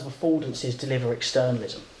terms of affordances deliver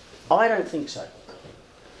externalism? I don't think so.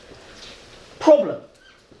 Problem.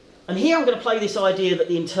 And here I'm going to play this idea that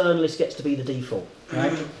the internalist gets to be the default,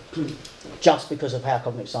 right? Just because of how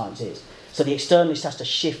cognitive science is. So the externalist has to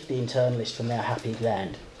shift the internalist from their happy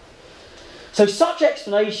land. So such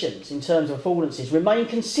explanations in terms of affordances remain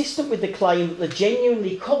consistent with the claim that the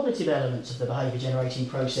genuinely cognitive elements of the behaviour generating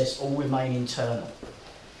process all remain internal.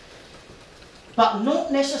 But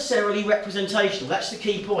not necessarily representational. That's the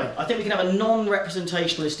key point. I think we can have a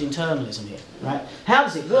non-representationalist internalism here, right? How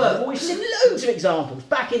does it work? Well, we've seen loads of examples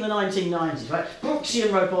back in the 1990s, right?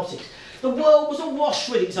 Brooksian robotics. The world was awash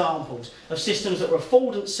with examples of systems that were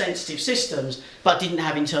affordance-sensitive systems but didn't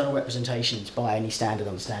have internal representations by any standard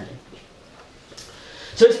understanding.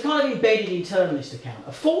 So it's a kind of embedded internalist account.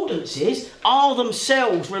 Affordances are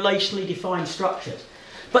themselves relationally defined structures,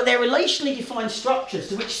 but they're relationally defined structures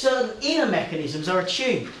to which certain inner mechanisms are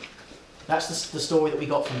attuned. That's the story that we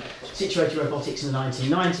got from situated robotics in the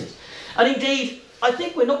 1990s. And indeed, I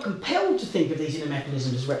think we're not compelled to think of these inner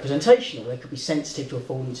mechanisms as representational. They could be sensitive to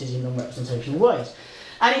affordances in non-representational ways.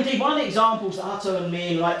 And indeed, one of the examples that Hutto and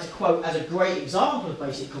Meehan like to quote as a great example of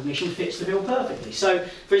basic cognition fits the bill perfectly. So,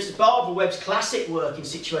 for instance, Barbara Webb's classic work in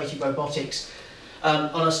situated robotics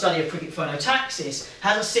on a study of cricket phonotaxis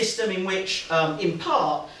has a system in which, in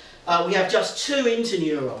part, we have just two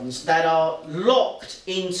interneurons that are locked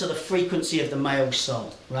into the frequency of the male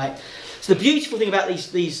song, right? So the beautiful thing about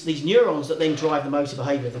these neurons that then drive the motor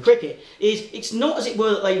behaviour of the cricket is it's not, as it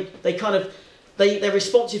were, that they're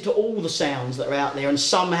responsive to all the sounds that are out there and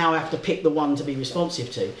somehow have to pick the one to be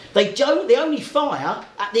responsive to. They only fire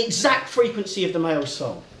at the exact frequency of the male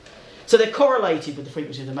song. So they're correlated with the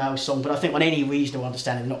frequency of the male song, but I think on any reasonable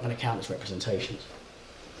understanding they're not going to count as representations.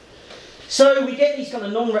 So we get these kind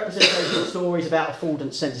of non-representational stories about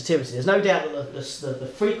affordance sensitivity. There's no doubt that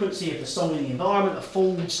the frequency of the song in the environment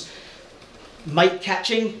affords mate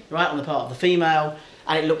catching, right, on the part of the female,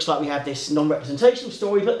 and it looks like we have this non-representational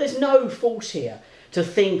story, but there's no force here to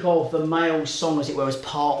think of the male song, as it were, as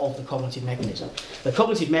part of the cognitive mechanism. The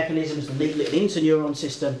cognitive mechanism is the neat little interneuron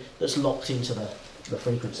system that's locked into the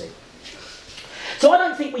frequency. So I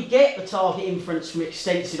don't think we get the target inference from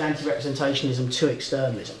extensive anti-representationalism to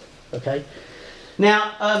externalism, okay?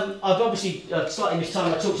 Now, I've obviously slightly missed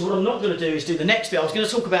time I talked, so what I'm not going to do is do the next bit. I was going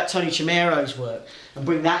to talk about Tony Chimero's work and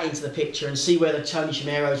bring that into the picture and see whether Tony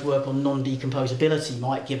Chimero's work on non-decomposability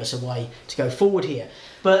might give us a way to go forward here.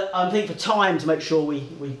 But I think for time, to make sure we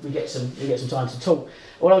get some time to talk,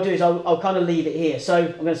 what I'll do is I'll kind of leave it here. So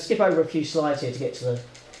I'm going to skip over a few slides here to get to the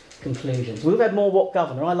conclusions. We've had more What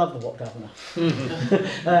Governor. I love the What Governor.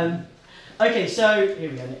 Okay, so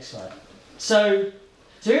here we go, next slide. So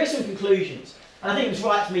here are some conclusions. And I think it was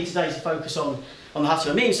right for me today to focus on the Hutto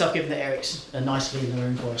and Meehan stuff, given that Eric's nicely in the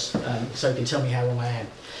room for us, so he can tell me how wrong I am.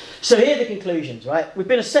 So here are the conclusions, right? We've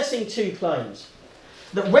been assessing two claims.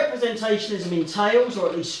 That representationalism entails, or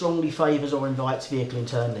at least strongly favours or invites, vehicle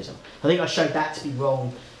internalism. I think I showed that to be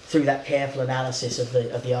wrong through that careful analysis of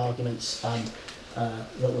the arguments that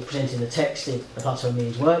were presented in the text of Hutto and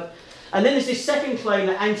Meehan's work. And then there's this second claim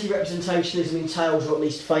that anti-representationalism entails, or at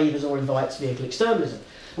least favours or invites, vehicle externalism.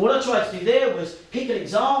 And what I tried to do there was pick an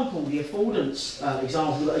example, the affordance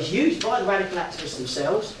example that is used by the radical activists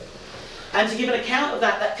themselves, and to give an account of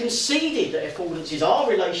that conceded that affordances are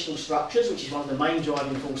relational structures, which is one of the main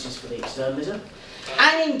driving forces for the externalism,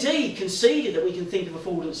 and indeed conceded that we can think of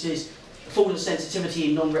affordance sensitivity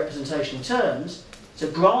in non-representational terms, so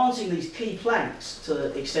granting these key planks to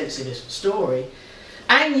the extensivist story,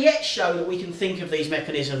 and yet show that we can think of these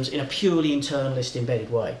mechanisms in a purely internalist embedded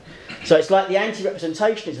way. So it's like the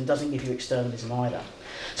anti-representationalism doesn't give you externalism either.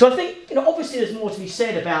 So I think, obviously there's more to be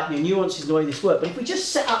said about nuances and the way this works, but if we just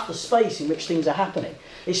set up the space in which things are happening,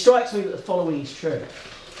 it strikes me that the following is true.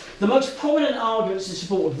 The most prominent arguments in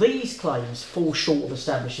support of these claims fall short of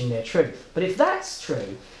establishing their truth. But if that's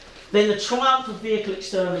true, then the triumph of vehicle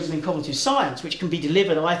externalism in cognitive science, which can be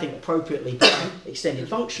delivered, I think, appropriately by extended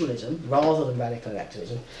functionalism rather than radical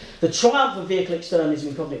activism, the triumph of vehicle externalism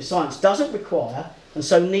in cognitive science doesn't require, and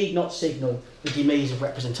so need not signal, the demise of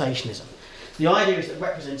representationalism. The idea is that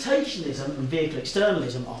representationalism and vehicle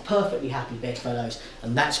externalism are perfectly happy bedfellows,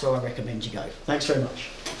 and that's where I recommend you go. Thanks very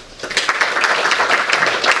much.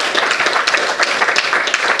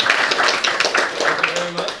 Thank you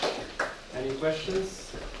very much. Any questions?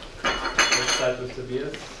 Let's start with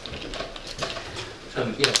Tobias.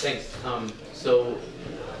 Yeah, thanks. So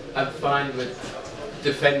I'm fine with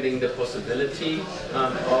defending the possibility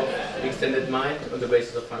of extended mind on the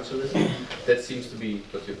basis of functionalism. That seems to be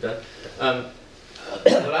what you've done.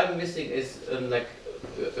 What I'm missing is like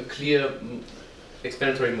a clear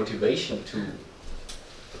explanatory motivation to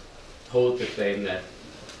hold the claim that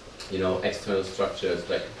external structures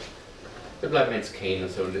like the Blackman's cane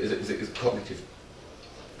and so on is cognitive.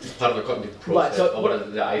 It's part of the cognitive process, right, so, or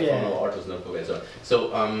the iPhone or Artus notebook and so on.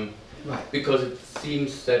 So, right. Because it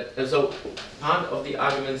seems that, and so part of the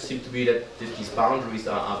argument seems to be that these boundaries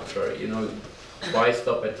are arbitrary. Why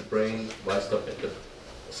stop at the brain? Why stop at the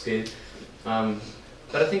skin?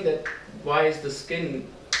 But I think that why is the skin,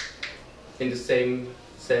 in the same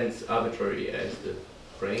sense, arbitrary as the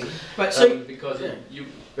brain? Right. So because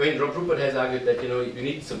Rob Rupert has argued that you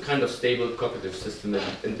need some kind of stable cognitive system,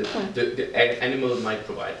 and the animal might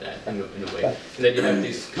provide that in a way, and then you have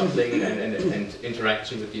this coupling and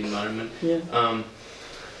interaction with the environment. Yeah.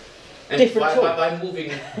 And by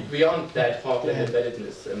moving beyond that Hawkland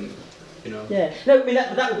embeddedness, you know. Yeah, no, I mean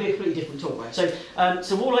that would be a completely different talk, right? So,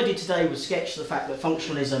 so all I did today was sketch the fact that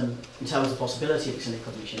functionalism entails the possibility of extended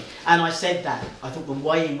cognition, and I said that I thought the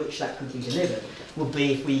way in which that could be delivered would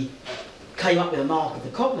be if we came up with a mark of the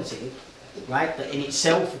cognitive, right? That in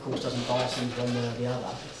itself, of course, doesn't bias things one way or the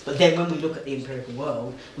other. But then when we look at the empirical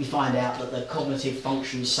world, we find out that the cognitive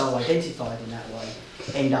functions so identified in that way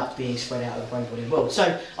end up being spread out over the brain-body world.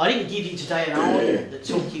 So I didn't give you today an argument that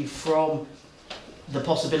took you from the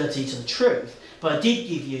possibility to the truth, but I did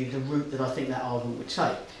give you the route that I think that argument would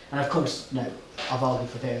take. And of course, you know, I've argued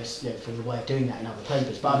for various, you know, for the way of doing that in other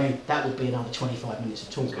papers, but I mean, that would be another 25 minutes of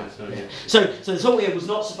talk. Okay, So the talk here was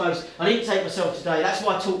not supposed, I didn't take myself today, that's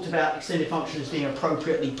why I talked about extended function as being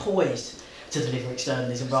appropriately poised to deliver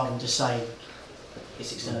externalism rather than just saying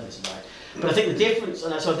it's externalism, right? But I think the difference,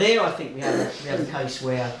 and so there I think we have a case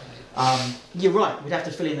where you're right, we'd have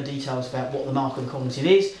to fill in the details about what the mark of the cognitive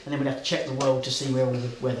is, and then we'd have to check the world to see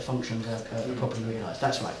where the functions are properly realised.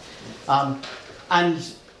 That's right.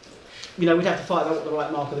 And you know, we'd have to fight about what the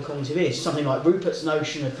right mark of the cognitive is. Something like Rupert's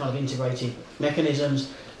notion of kind of integrated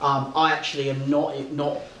mechanisms. I actually am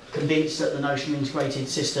not convinced that the notion of integrated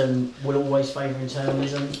system will always favour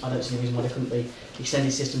internalism. I don't see a reason why there couldn't be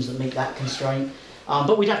extended systems that meet that constraint.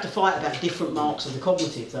 But we'd have to fight about different marks of the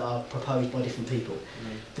cognitive that are proposed by different people.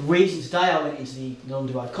 The reason today I went into the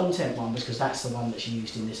non-derived content one was because that's the one that's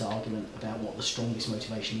used in this argument about what the strongest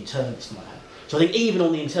motivation the internalist might have. So I think even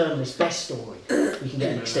on the internalist best story, we can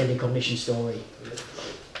get an extended cognition story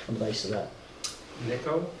on the basis of that.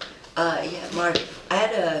 Nico? Yeah, Mark, I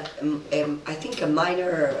had I think a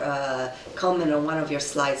minor comment on one of your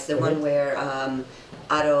slides, the one where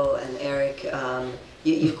Otto and Eric,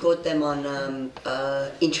 you quote them on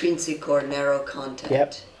intrinsic or narrow content.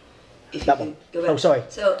 Yep. If that you one. Go back. Oh, sorry.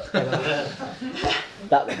 So,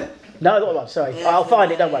 that one. No, not one. Sorry. Yeah, I'll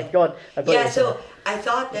find it. Don't worry. Go on. yeah, so I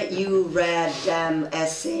thought that you read them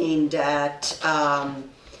as saying that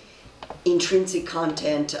intrinsic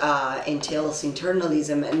content entails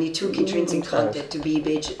internalism, and you took intrinsic content to be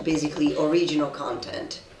basically original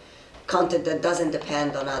content that doesn't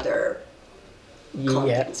depend on other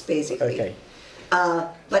contents, basically. Okay.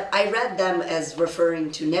 But I read them as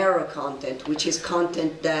referring to narrow content, which is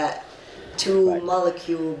content that two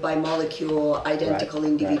molecule by molecule identical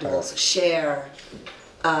individuals share,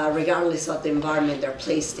 regardless of the environment they're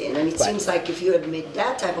placed in. And it seems like if you admit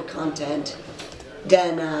that type of content,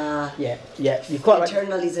 then you're quite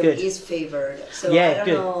internalism right. is favored. So yeah, I don't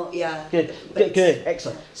know. Yeah. Good.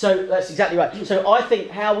 Excellent. So that's exactly right. So I think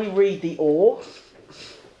how we read the or.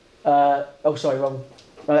 Oh, sorry, wrong.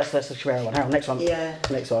 No, that's the Schwer one. Hang on, next one. Yeah.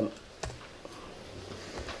 Next one.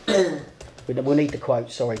 We'll need the quote.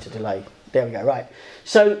 Sorry to delay. There we go. Right.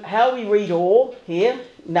 So how we read or here,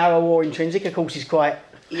 narrow or intrinsic, of course, is quite.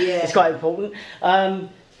 Yeah. It's quite important.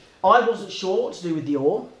 I wasn't sure what to do with the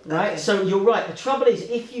or, right? Okay. So you're right. The trouble is,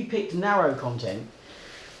 if you picked narrow content,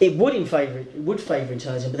 it would favour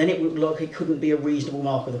internalism, but then it would look like it couldn't be a reasonable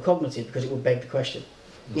mark of the cognitive because it would beg the question.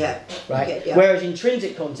 Yeah. Right. Okay, yeah. Whereas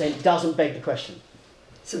intrinsic content doesn't beg the question.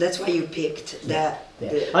 So that's why you picked that.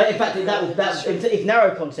 Yeah. In fact, if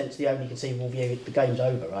narrow content's the only conceivable view, the game's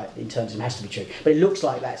over, right? Internalism has to be true. But it looks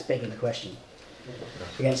like that's begging the question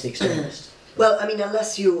against the extremist. Well, I mean,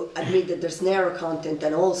 unless you admit that there's narrow content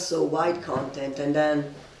and also wide content, and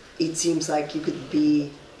then it seems like you could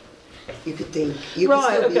think, you could still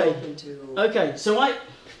be open to... Okay, so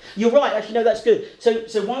you're right, actually, no, that's good. So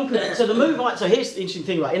the move, right, so here's the interesting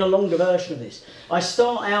thing, right, in a longer version of this, I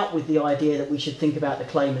start out with the idea that we should think about the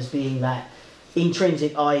claim as being that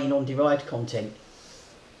intrinsic, i.e. non-derived content,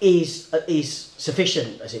 is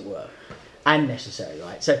sufficient, as it were, and necessary,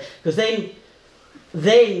 right? So, because then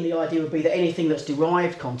the idea would be that anything that's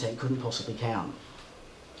derived content couldn't possibly count.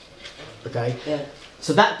 Okay? Yeah.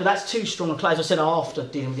 So that's too strong a claim. As I said after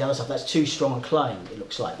dealing with the other stuff, that's too strong a claim, it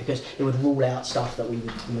looks like, because it would rule out stuff that we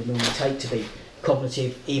would normally take to be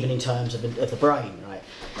cognitive, even in terms of the brain, right?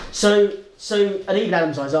 So and even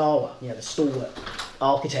Adam Zaizzawa, the stalwart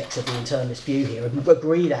architects of the internalist view here,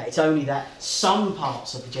 agree that it's only that some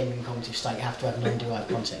parts of the genuine cognitive state have to have non-derived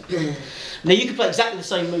content. Now you could play exactly the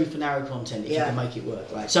same move for narrow content if you can make it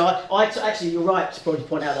work, right? So I actually, you're right to probably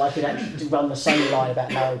point out that I could actually run the same line about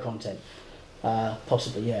narrow content.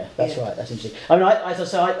 Possibly, yeah. That's right. That's interesting. I mean, as I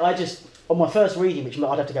say, I just on my first reading, which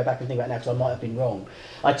I'd have to go back and think about now because I might have been wrong.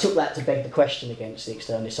 I took that to beg the question against the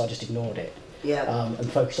externalist, so I just ignored it. Yeah.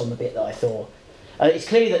 And focused on the bit that I thought. It's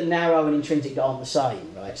clear that narrow and intrinsic aren't the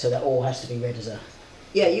same, right? So that all has to be read as a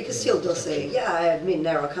Yeah, you can still do say, yeah, I admit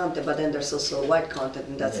narrow content, but then there's also wide content,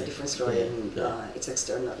 and that's a different story, and it's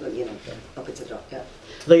external, you know, opposite, yeah.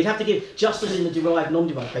 Though you'd have to give, just as in the derived,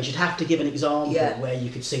 non-derived case, you'd have to give an example where you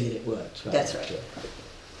could see that it worked. Right? That's right.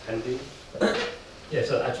 Andy? Yeah,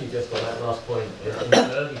 so actually just on that last point, in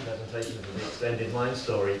the early presentations of the extended mind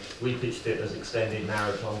story, we pitched it as extended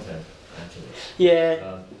narrow content, actually.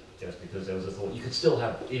 Yeah. Just because there was a thought you could still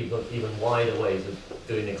have even wider ways of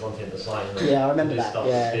doing the content assignment. Yeah, I remember this that. stuff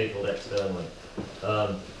is vehicled externally.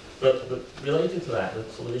 But related to that, the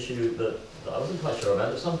sort of issue that I wasn't quite sure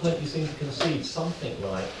about, at some point you seem to concede something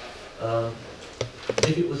like,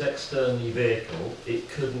 if it was externally vehicled, it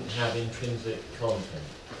couldn't have intrinsic content.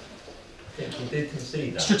 I think you did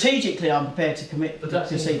concede that. Strategically, I'm prepared to commit but that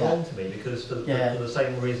to see seems wrong that. to me, because for the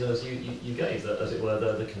same reason as you gave, that as it were,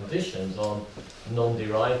 the conditions on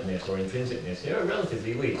non-derivedness or intrinsicness here are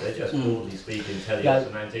relatively weak. They're just broadly speaking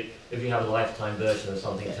teleosemantic. If you have a lifetime version of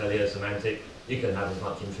something teleosemantic, you can have as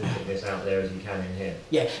much intrinsicness out there as you can in here.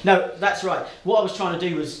 Yeah, no, that's right. What I was trying to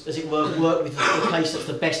do was, as it were, work with the case that's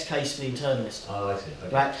the best case for the internalist. Oh, I see.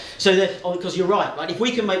 Okay. Right. So because you're right. If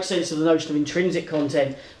we can make sense of the notion of intrinsic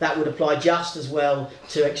content, that would apply just as well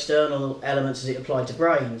to external elements as it applied to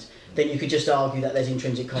brains. Then you could just argue that there's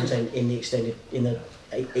intrinsic content in the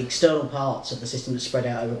external parts of the system that's spread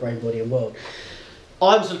out over brain, body, and world.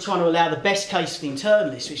 I was trying to allow the best case for the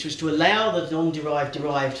internalist, which was to allow the non-derived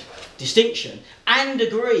derived distinction and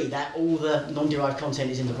agree that all the non-derived content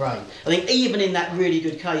is in the brain. I think even in that really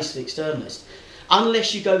good case for the externalist,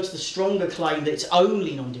 unless you go to the stronger claim that it's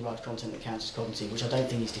only non-derived content that counts as cognitive, which I don't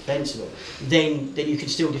think is defensible, then you can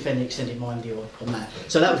still defend the extended mind view on that.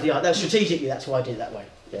 So that was strategically, that's why I did it that way.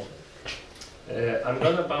 Yeah. I'm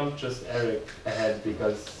gonna bump just Eric ahead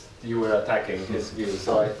because you were attacking his view,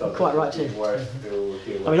 so I thought Quite right it would be too. worth to deal with.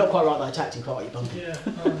 I mean, not quite right that I attacked him, quite right, you bumped him.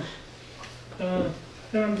 Yeah.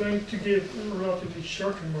 Now I'm going to give relatively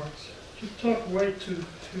short remarks. You talk way too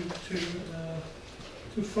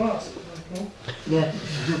fast. Michael. Yeah,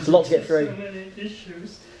 it's a lot to get through. So many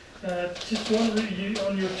issues. Just wondering,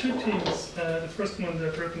 on your two teams, the first one,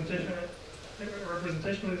 the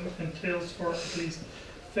representationalism entails, or at least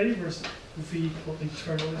favors, vehicle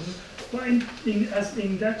internalism. Well, in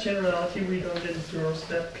that generality, we don't endorse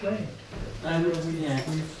that claim.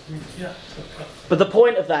 But the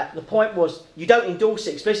point was, you don't endorse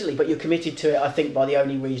it explicitly, but you're committed to it, I think, by the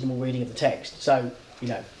only reasonable reading of the text. So, you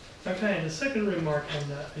know. Okay, and the second remark on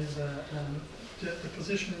that is the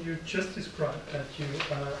position you just described, that you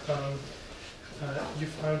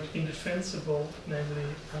found indefensible,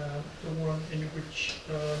 namely the one in which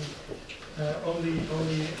only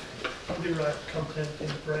derived content in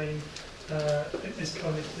the brain is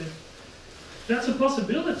cognitive. That's a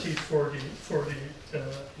possibility for the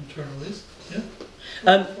internalist, yeah.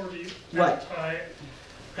 For the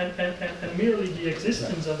anti, and merely the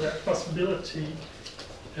existence of that possibility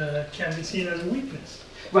can be seen as a weakness.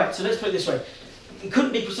 Right. So let's put it this way. It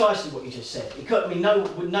couldn't be precisely what you just said. It couldn't. I mean, no.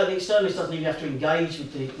 The externalist doesn't even have to engage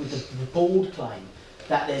with the broad claim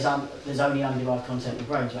that there's only underderived content in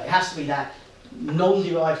brains. Right? It has to be that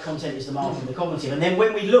non-derived content is the mark of the cognitive, and then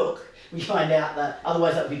when we look, we find out that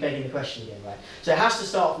otherwise that would be begging the question again, right? So it has to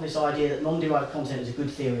start from this idea that non-derived content is a good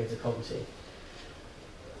theory of the cognitive,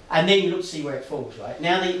 and then you look to see where it falls, right?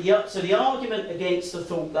 Now, so the argument against the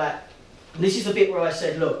thought that, and this is the bit where I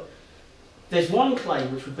said, look, there's one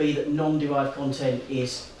claim which would be that non-derived content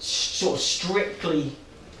is sort of strictly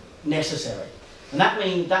necessary. And that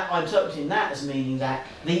means that I'm interpreting that as meaning that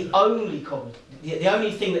the only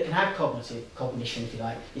thing that can have cognition, if you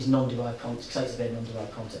like, is non-derived content, states of their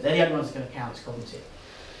non-derived content. They're the only ones that are going to count as cognitive.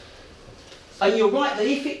 And you're right that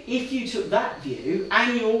if you took that view,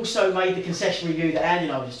 and you also made the concessionary view that Andy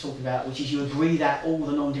and I were just talking about, which is you agree that all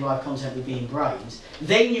the non-derived content would be in brains,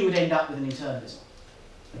 then you would end up with an internalism.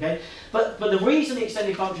 Okay? But the reason the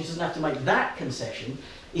extended functionist doesn't have to make that concession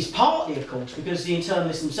is partly, of course, because the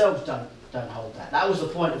internalists themselves don't hold that. That was the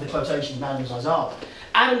point of the quotation from Adams and Aizawa.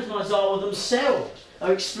 Adams and Aizawa themselves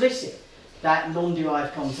are explicit that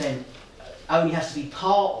non-derived content only has to be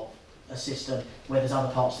part of a system where there's other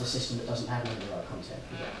parts of the system that doesn't have non-derived content,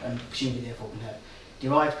 and presumably therefore can have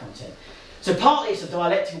derived content. So partly it's a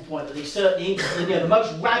dialectical point that the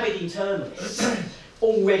most rabid internalists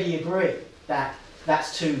already agree that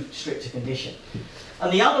that's too strict a condition.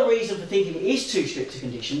 And the other reason for thinking it is too strict a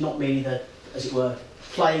condition, not merely the, as it were,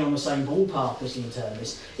 playing on the same ballpark as the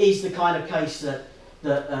internalist, is the kind of case that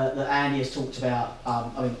Andy has talked about.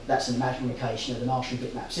 I mean, that's an imaginary case, the Marshall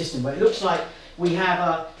bitmap system, where it looks like we have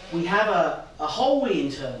a wholly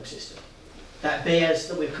internal system that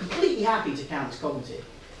we're completely happy to count as cognitive,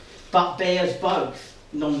 but bears both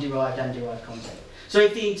non-derived and derived content. So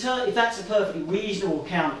if that's a perfectly reasonable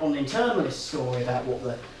account on the internalist story about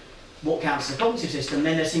what counts as a cognitive system,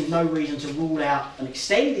 then there seems no reason to rule out an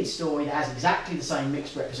extended story that has exactly the same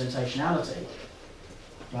mixed representationality,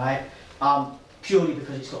 right? Purely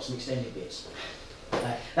because it's got some extended bits.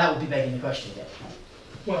 That would be begging the question again.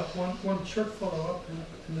 Right? Well, one short follow-up,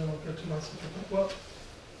 and then I'll go to my second point. Well,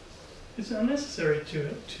 it's unnecessary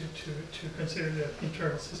to consider the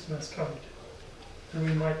internal system as cognitive, and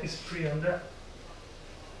we might disagree on that.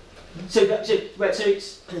 So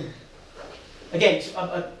it's again.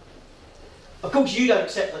 Of course, you don't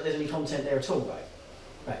accept that there's any content there at all, right?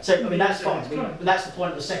 Right. So I mean that's fine. But that's the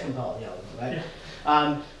point of the second part of the argument, right?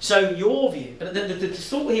 Yeah. So your view, but the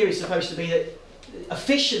thought here is supposed to be that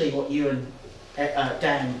officially what you and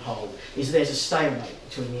Dan hold is there's a stalemate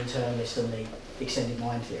between the internalist and the extended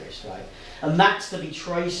mind theorist, right? And that's to be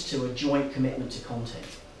traced to a joint commitment to content.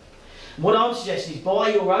 What I'm suggesting is,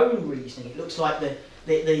 by your own reasoning, it looks like the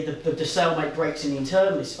stalemate breaks in the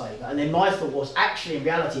internalist favour, and then my thought was, actually in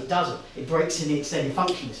reality it doesn't. It breaks in the extended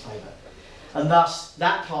functionalist favour. And thus,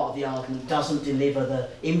 that part of the argument doesn't deliver the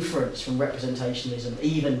inference from representationalism,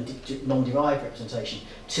 even non-derived representation,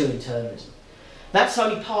 to internalism. That's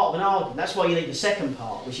only part of an argument. That's why you need the second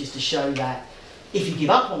part, which is to show that if you give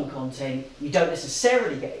up on content, you don't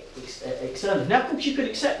necessarily get externalism. Now, of course, you could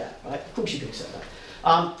accept that, right? Of course, you could accept that.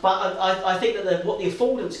 But I think that what the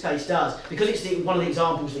affordance case does, because it's one of the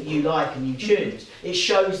examples that you like and you choose, it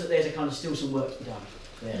shows that there's a kind of still some work to be done.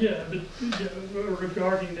 Yeah, but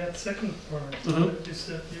regarding that second part, you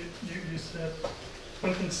said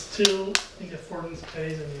one can still, in the affordance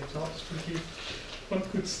case and the examples we give, one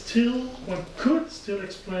could still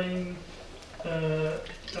explain that,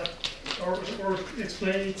 or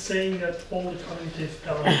explain it saying that all the cognitive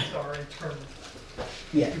elements are internal.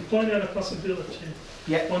 Yeah. You point out a possibility.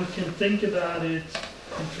 Yeah. One can think about it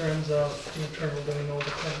in terms of the internal doing all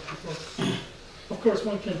the cognitive work. Of course,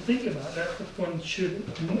 one can think about that, but one should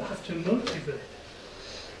have to motivate.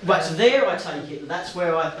 Right, so there I take it, that's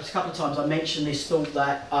where a couple of times I mentioned this thought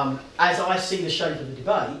that, as I see the shape of the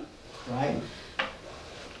debate, right,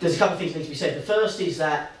 there's a couple of things that need to be said. The first is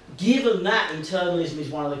that, given that internalism is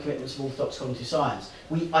one of the commitments of orthodox cognitive science,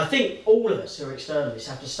 I think all of us who are externalists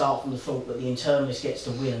have to start from the thought that the internalist gets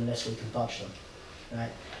to win unless we can budge them,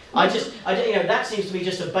 right? That seems to be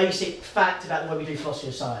just a basic fact about the way we do philosophy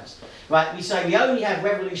of science, right? We say we only have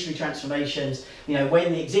revolutionary transformations,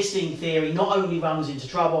 when the existing theory not only runs into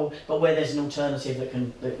trouble, but where there's an alternative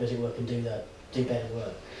that as it were, can do better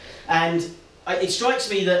work. And it strikes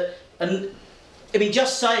me that,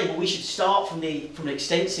 just saying, well, we should start from an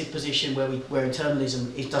extensive position where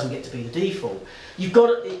internalism doesn't get to be the default. You've got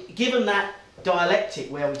to, given that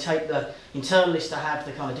dialectic where we take the internalist to have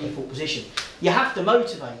the kind of default position, you have to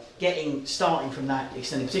motivate starting from that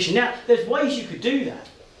extended position. Now, there's ways you could do that,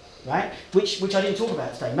 right? Which I didn't talk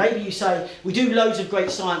about today. Maybe you say, we do loads of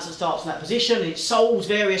great science that starts from that position, and it solves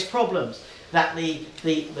various problems. That the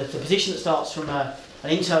position that starts from an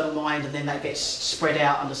internal mind and then that gets spread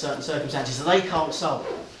out under certain circumstances that they can't solve,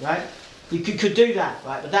 right? You could do that,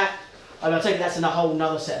 right? But I take it that's in a whole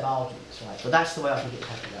other set of arguments, right? But that's the way I think it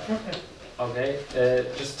happened. Okay. Okay,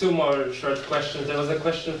 just two more short questions. There was a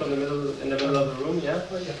question in the middle of the room, yeah?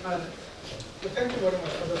 Oh, yeah. Thank you very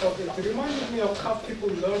much for the talk. It reminded me of how people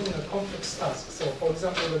learn a complex task. So, for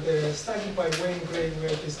example, the study by Wayne Gray,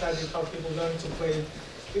 where he studied how people learn to obtain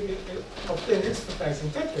expertise in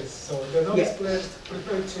Tetris. So the novice players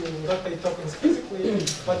prefer to rotate tokens physically,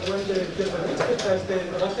 but when they get an expertise, they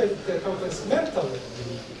rotate the tokens mentally.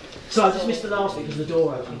 So I just missed the last bit because the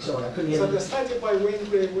door opening. Sorry, I couldn't hear. So the study by Wayne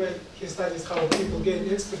Gray, where he studies how people gain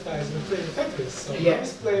expertise in playing Tetris. So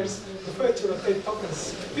novice players prefer to rotate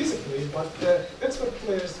tokens physically, but the expert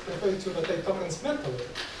players prefer to rotate tokens mentally.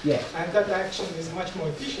 Yeah. And that action is much more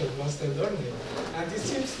efficient once they learn it. And it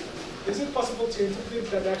seems, is it possible to interpret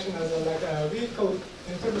that action as a vehicle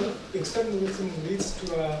externalism leads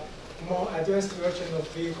to a more advanced version of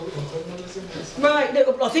vehicle internalism? Right.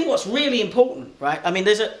 I think what's really important, right? I mean,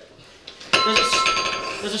 there's a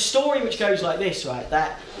story which goes like this, right?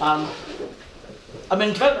 That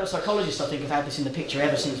developmental psychologists, I think, have had this in the picture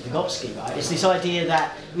ever since Vygotsky, right? It's this idea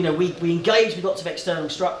that we engage with lots of external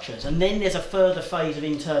structures, and then there's a further phase of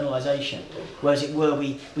internalisation, where, as it were,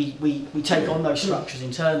 we take on those structures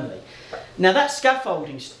internally. Now that's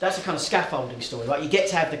scaffolding. That's a kind of scaffolding story, right? You get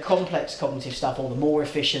to have the complex cognitive stuff, or the more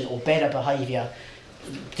efficient or better behaviour,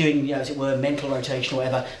 doing, as it were, mental rotation or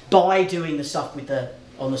whatever, by doing the stuff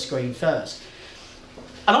on the screen first.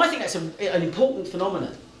 And I think that's an important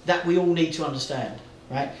phenomenon that we all need to understand,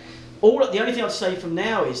 right? The only thing I'd say from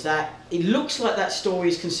now is that it looks like that story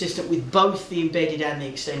is consistent with both the embedded and the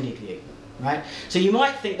extended view, right? So you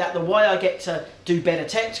might think that the way I get to do better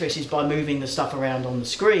Tetris is by moving the stuff around on the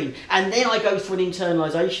screen, and then I go through an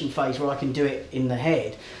internalisation phase where I can do it in the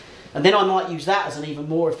head. And then I might use that as an even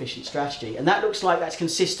more efficient strategy. And that looks like that's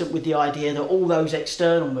consistent with the idea that all those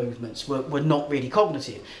external movements were not really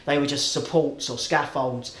cognitive. They were just supports or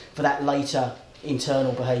scaffolds for that later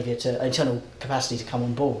internal behaviour, internal capacity to come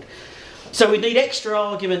on board. So we need extra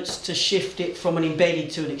arguments to shift it from an embedded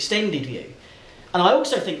to an extended view. And I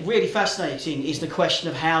also think really fascinating is the question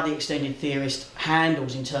of how the extended theorist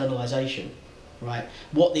handles internalisation. Right,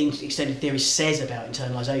 what the extended theorist says about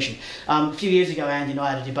internalisation. A few years ago, Andy and I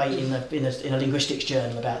had a debate in a linguistics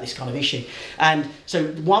journal about this kind of issue. And so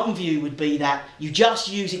one view would be that you just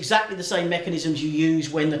use exactly the same mechanisms you use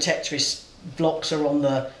when the Tetris blocks are on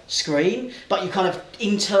the screen, but you kind of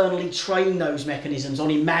internally train those mechanisms on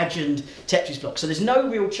imagined Tetris blocks. So there's no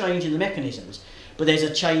real change in the mechanisms, but there's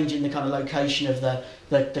a change in the kind of location of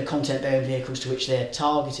the content-bearing vehicles to which they're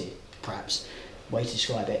targeted, perhaps, way to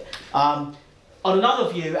describe it. On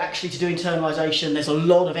another view, actually to do internalisation, there's a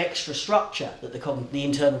lot of extra structure that the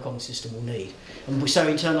internal cognitive system will need. And so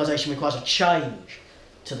internalisation requires a change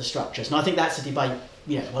to the structures. And I think that's a debate,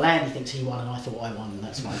 well, Andy thinks he won and I thought I won, and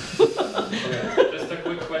that's fine. Okay. Just a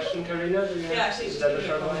quick question, Karina. Yeah, actually, just a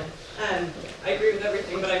short one. I agree with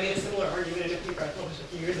everything, but I made a similar argument in a paper I published a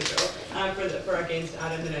few years ago for against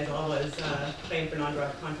Adam Menezala's claim for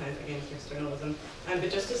non-derived content against externalism. But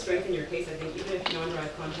just to strengthen your case, I think even if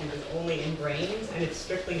non-derived content is only in brains and it's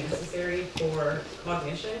strictly necessary for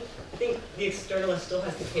cognition, I think the externalist still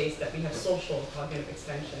has the case that we have social cognitive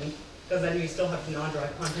extension, because then we still have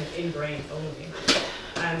non-derived content in brains only.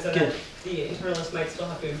 And so that the internalist might still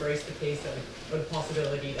have to embrace the case of the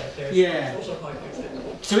possibility that there's social cognitive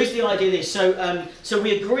extension. So is the idea this? So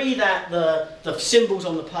we agree that the symbols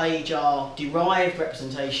on the page are derived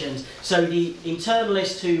representations. So the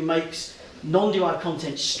internalist who makes non-derived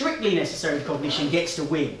content strictly necessary for cognition gets to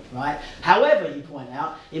win, right? However, you point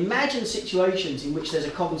out, imagine situations in which there's a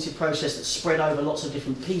cognitive process that's spread over lots of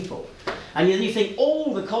different people. And you think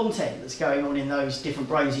all the content that's going on in those different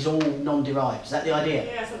brains is all non-derived. Is that the idea?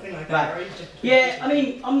 Yeah, something like that. Right. Yeah, I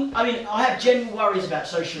mean, I have general worries about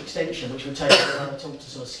social extension, which would take another talk to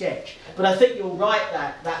sort of sketch. But I think you're right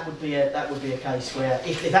that that would be a case where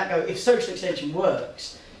if social extension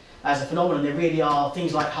works as a phenomenon, there really are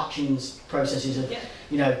things like Hutchins processes of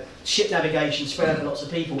ship navigation spread over lots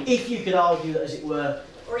of people. If you could argue that, as it were,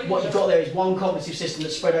 what you've got there is one cognitive system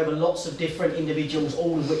that's spread over lots of different individuals,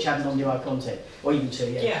 all of which have non-derived content, or even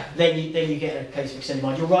two, then you get a case of extended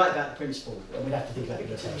mind. You're right about the principle, and we'd have to think about the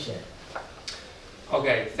details,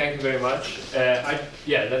 Okay, thank you very much.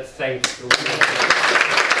 Let's thank